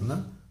തമ്മിലുണ്ടാകുന്ന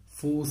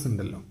ഫോഴ്സ്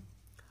ഉണ്ടല്ലോ,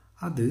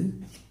 അത്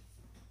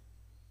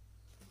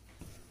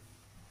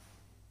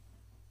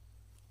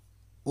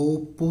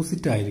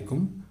ഓപ്പോസിറ്റ്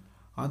ആയിരിക്കും.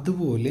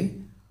 അതുപോലെ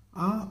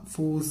ആ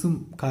ഫോഴ്സും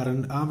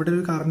കറണ്ട്, അവിടെ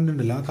ഒരു കറണ്ട്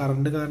ഉണ്ടല്ലോ, ആ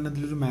കറണ്ട് കാരണം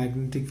അതിലൊരു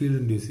മാഗ്നറ്റിക് ഫീൽഡ്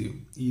ഇൻഡ്യൂസ് ചെയ്യും.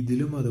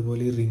 ഇതിലും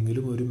അതുപോലെ ഈ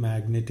റിങ്ങിലും ഒരു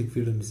മാഗ്നറ്റിക്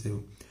ഫീൽഡ് ഇൻഡ്യൂസ്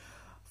ചെയ്യും.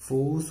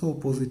 ഫോഴ്സ്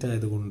ഓപ്പോസിറ്റ്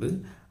ആയതുകൊണ്ട്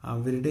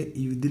അവരുടെ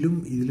ഇതിലും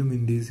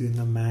ഇൻഡ്യൂസ്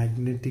ചെയ്യുന്ന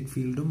മാഗ്നറ്റിക്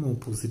ഫീൽഡും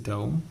ഓപ്പോസിറ്റ്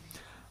ആവും.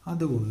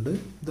 അതുകൊണ്ട്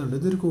ഇതുണ്ട്,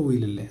 ഇതൊരു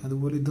കോയിലല്ലേ,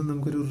 അതുപോലെ ഇതും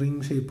നമുക്കൊരു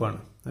റിംഗ് ഷേപ്പാണ്,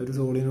 ഒരു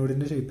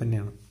സോളിനോയിഡിൻ്റെ ഷേപ്പ്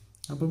തന്നെയാണ്.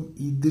 അപ്പം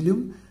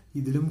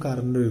ഇതിലും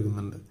കറണ്ട്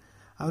ഒഴുകുന്നുണ്ട്,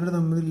 അവരുടെ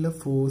തമ്മിലുള്ള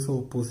ഫോഴ്സ്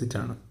ഓപ്പോസിറ്റ്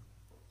ആണ്.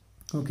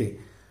 ഓക്കെ,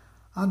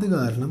 അത്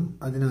കാരണം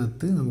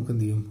അതിനകത്ത് നമുക്ക്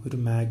എന്ത് ചെയ്യും, ഒരു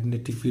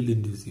മാഗ്നറ്റിക് ഫീൽഡ്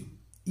ഇൻഡ്യൂസ് ചെയ്യും.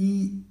 ഈ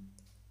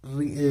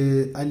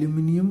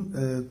അലുമിനിയം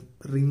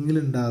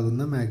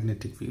റിങ്ങിലുണ്ടാകുന്ന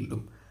മാഗ്നറ്റിക്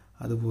ഫീൽഡും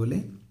അതുപോലെ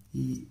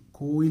ഈ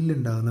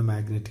കോയിലുണ്ടാകുന്ന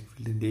മാഗ്നറ്റിക്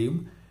ഫീൽഡിൻ്റെയും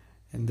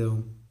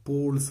എന്താവും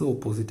പോൾസ്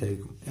ഓപ്പോസിറ്റ്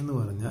ആയിരിക്കും. എന്ന്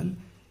പറഞ്ഞാൽ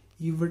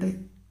ഇവിടെ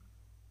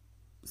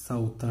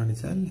സൗത്ത്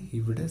ആണിച്ചാൽ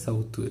ഇവിടെ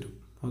സൗത്ത് വരും.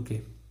 ഓക്കെ,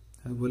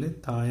 അതുപോലെ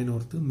താഴെ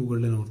നോർത്ത്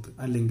മുകളിലെ നോർത്ത്,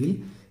 അല്ലെങ്കിൽ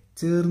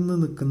ചേർന്ന്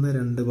നിൽക്കുന്ന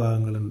രണ്ട്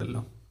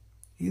ഭാഗങ്ങളുണ്ടല്ലോ,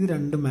 ഇത്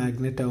രണ്ട്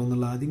മാഗ്നറ്റ് ആവും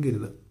എന്നുള്ള ആദ്യം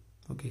കരുതുക.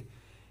 ഓക്കെ,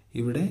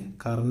 ഇവിടെ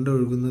കറണ്ട്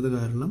ഒഴുകുന്നത്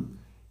കാരണം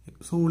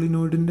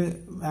സോളിനോയിഡിൻ്റെ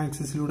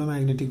ആക്സിസിലൂടെ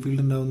മാഗ്നറ്റിക്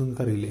ഫീൽഡ് ഉണ്ടാവും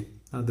നിങ്ങൾക്കറിയില്ലേ,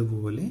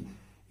 അതുപോലെ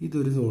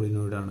ഇതൊരു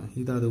സോളിനോയിഡാണ്.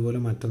 ഇത് അതുപോലെ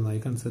മറ്റൊന്നായി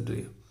കൺസിഡർ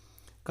ചെയ്യുക.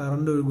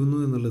 കറണ്ട് ഒഴുകുന്നു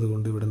എന്നുള്ളത്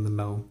കൊണ്ട് ഇവിടെ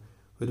എന്തുണ്ടാവും,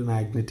 ഒരു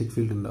മാഗ്നറ്റിക്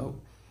ഫീൽഡ് ഉണ്ടാവും.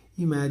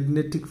 ഈ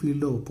മാഗ്നറ്റിക്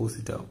ഫീൽഡ്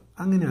ഓപ്പോസിറ്റ് ആവും.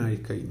 അങ്ങനെ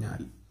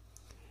ആയിക്കഴിഞ്ഞാൽ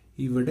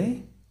ഇവിടെ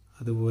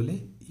അതുപോലെ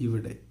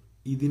ഇവിടെ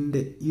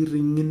ഇതിൻ്റെ ഈ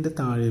റിങ്ങിൻ്റെ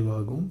താഴെ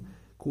ഭാഗവും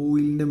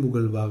കോയിലിൻ്റെ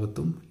മുകൾ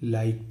ഭാഗത്തും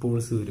ലൈറ്റ്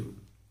പോൾസ് വരും.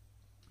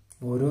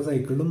 ഓരോ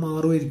സൈക്കിളിലും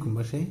മാറുമായിരിക്കും,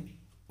 പക്ഷേ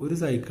ഒരു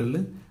സൈക്കിളിൽ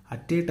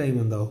അറ്റ് എ ടൈം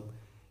എന്താവും,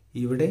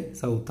 ഇവിടെ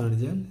സൗത്ത്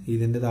ആണെച്ചാൽ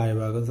ഇതിൻ്റെ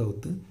താഴ്ഭാഗം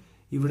സൗത്ത്,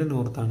 ഇവിടെ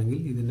നോർത്ത് ആണെങ്കിൽ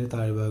ഇതിൻ്റെ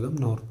താഴ്ഭാഗം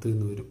നോർത്ത്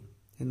എന്ന് വരും.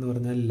 എന്ന്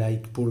പറഞ്ഞാൽ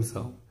ലൈറ്റ് പോൾസ്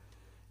ആവും.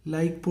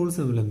 ലൈറ്റ് പോൾസ്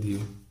തമ്മിൽ എന്ത്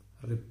ചെയ്യും,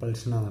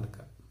 റിപ്പൾഷനാണ്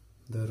നടക്കുക.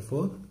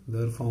 Therefore,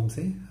 there forms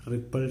a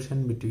repulsion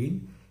between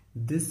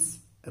this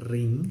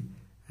ring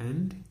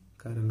and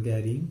current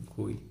carrying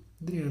coil.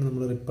 ഇതിനെയാണ്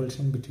നമ്മൾ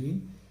repulsion between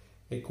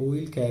A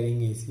coil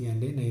carrying AC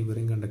and A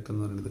neighbouring conductor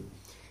എന്ന് പറയുന്നത്.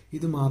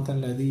 ഇത്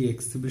മാത്രമല്ല, അത് ഈ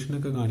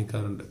എക്സിബിഷനൊക്കെ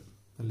കാണിക്കാറുണ്ട്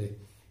അല്ലേ.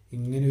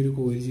 ഇങ്ങനെ ഒരു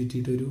കോയിൽ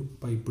ചുറ്റിയിട്ട് ഒരു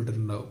പൈപ്പ്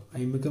ഇട്ടിട്ടുണ്ടാവും.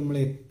 അതിലേക്ക് നമ്മൾ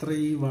എത്ര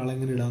ഈ വളം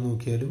ഇങ്ങനെ ഇടാൻ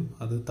നോക്കിയാലും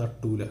അത്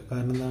തട്ടൂല.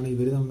 കാരണം എന്താണ്,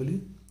 ഇവർ തമ്മിൽ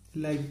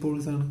ലൈറ്റ്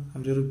പോൾസ് ആണ്,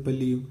 അവർ റിപ്പൽ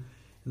ചെയ്യും.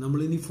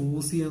 നമ്മളിനി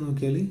ഫോഴ്സ് ചെയ്യാൻ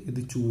നോക്കിയാൽ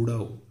ഇത്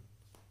ചൂടാവും.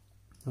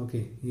 ഓക്കെ,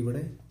 ഇവിടെ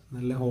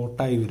നല്ല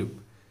ഹോട്ടായി വരും.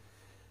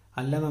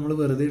 അല്ല നമ്മൾ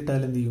വെറുതെ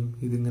ഇട്ടാൽ എന്ത് ചെയ്യും,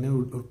 ഇതിങ്ങനെ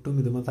ഒട്ടും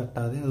ഇതുമ്പോൾ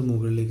തട്ടാതെ അത്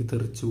മുകളിലേക്ക്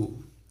തെറിച്ചു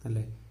പോകും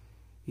അല്ലേ.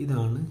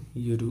 ഇതാണ്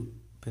ഈ ഒരു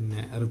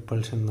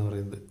റിപ്പൾഷൻ എന്ന്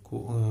പറയുന്നത്.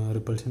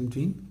 Repulsion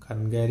between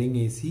current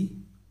carrying AC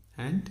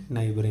and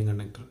neighbouring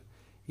conductor.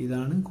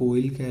 ഇതാണ്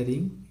coil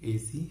carrying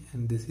AC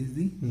and this is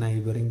the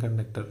neighbouring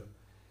conductor.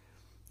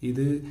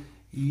 ഇത്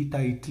ഈ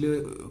ടൈറ്റിൽ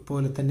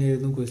പോലെ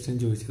തന്നെയായിരുന്നു ക്വസ്റ്റ്യൻ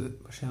ചോദിച്ചത്,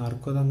 പക്ഷെ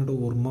ആർക്കും അത് അങ്ങോട്ട്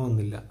ഓർമ്മ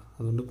വന്നില്ല.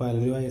 അതുകൊണ്ട്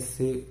പലരും ആ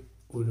എസ്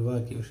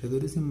ഒഴിവാക്കി. പക്ഷെ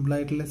ഇതൊരു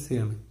സിമ്പിളായിട്ടുള്ള എസ്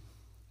ആണ്.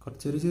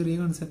 കുറച്ചൊരു ചെറിയ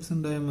കൺസെപ്റ്റ്സ്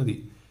ഉണ്ടായാൽ മതി.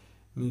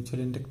 മ്യൂച്വൽ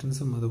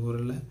ഇൻഡക്റ്റൻസും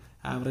അതുപോലുള്ള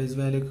ആവറേജ്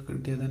വാല്യൂ ഒക്കെ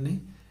കിട്ടിയാൽ തന്നെ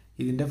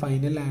ഇതിൻ്റെ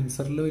ഫൈനൽ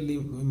ആൻസറിൽ വലിയ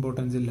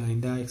ഇമ്പോർട്ടൻസ് ഇല്ല.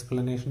 അതിൻ്റെ ആ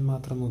എക്സ്പ്ലനേഷൻ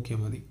മാത്രം നോക്കിയാൽ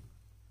മതി.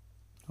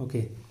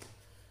 ഓക്കെ,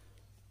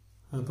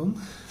 അപ്പം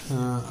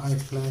ആ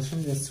എക്സ്പ്ലനേഷൻ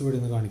ജസ്റ്റ് ഇവിടെ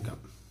നിന്ന് കാണിക്കാം.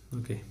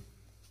 ഓക്കെ,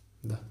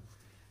 ഇതാ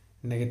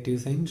negative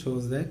sign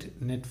shows that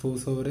net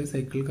force over a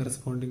cycle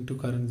corresponding to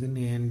currents in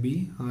A and B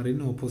are in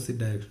opposite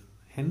direction.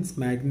 Hence,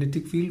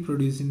 magnetic field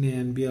produced in A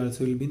and B also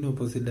will be in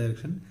opposite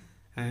direction,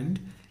 and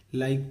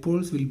like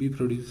poles will be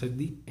produced at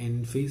the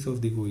end face of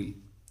the coil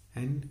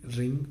and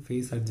ring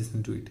face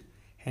adjacent to it.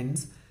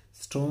 Hence,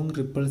 strong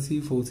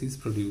repulsive force is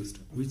produced,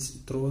 which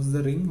throws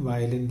the ring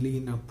violently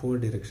in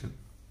upward direction.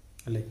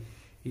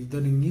 If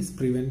the ring is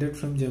prevented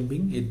from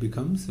jumping, it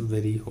becomes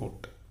very hot.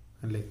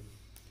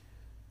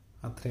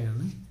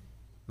 അത്രയാണ്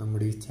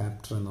നമ്മുടെ ഈ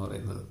chapter എന്ന്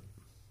പറയുന്നത്.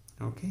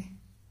 Okay,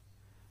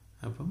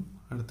 അപ്പം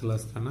അടുത്ത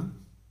class കാണാം.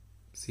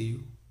 See you.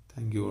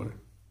 Thank you all.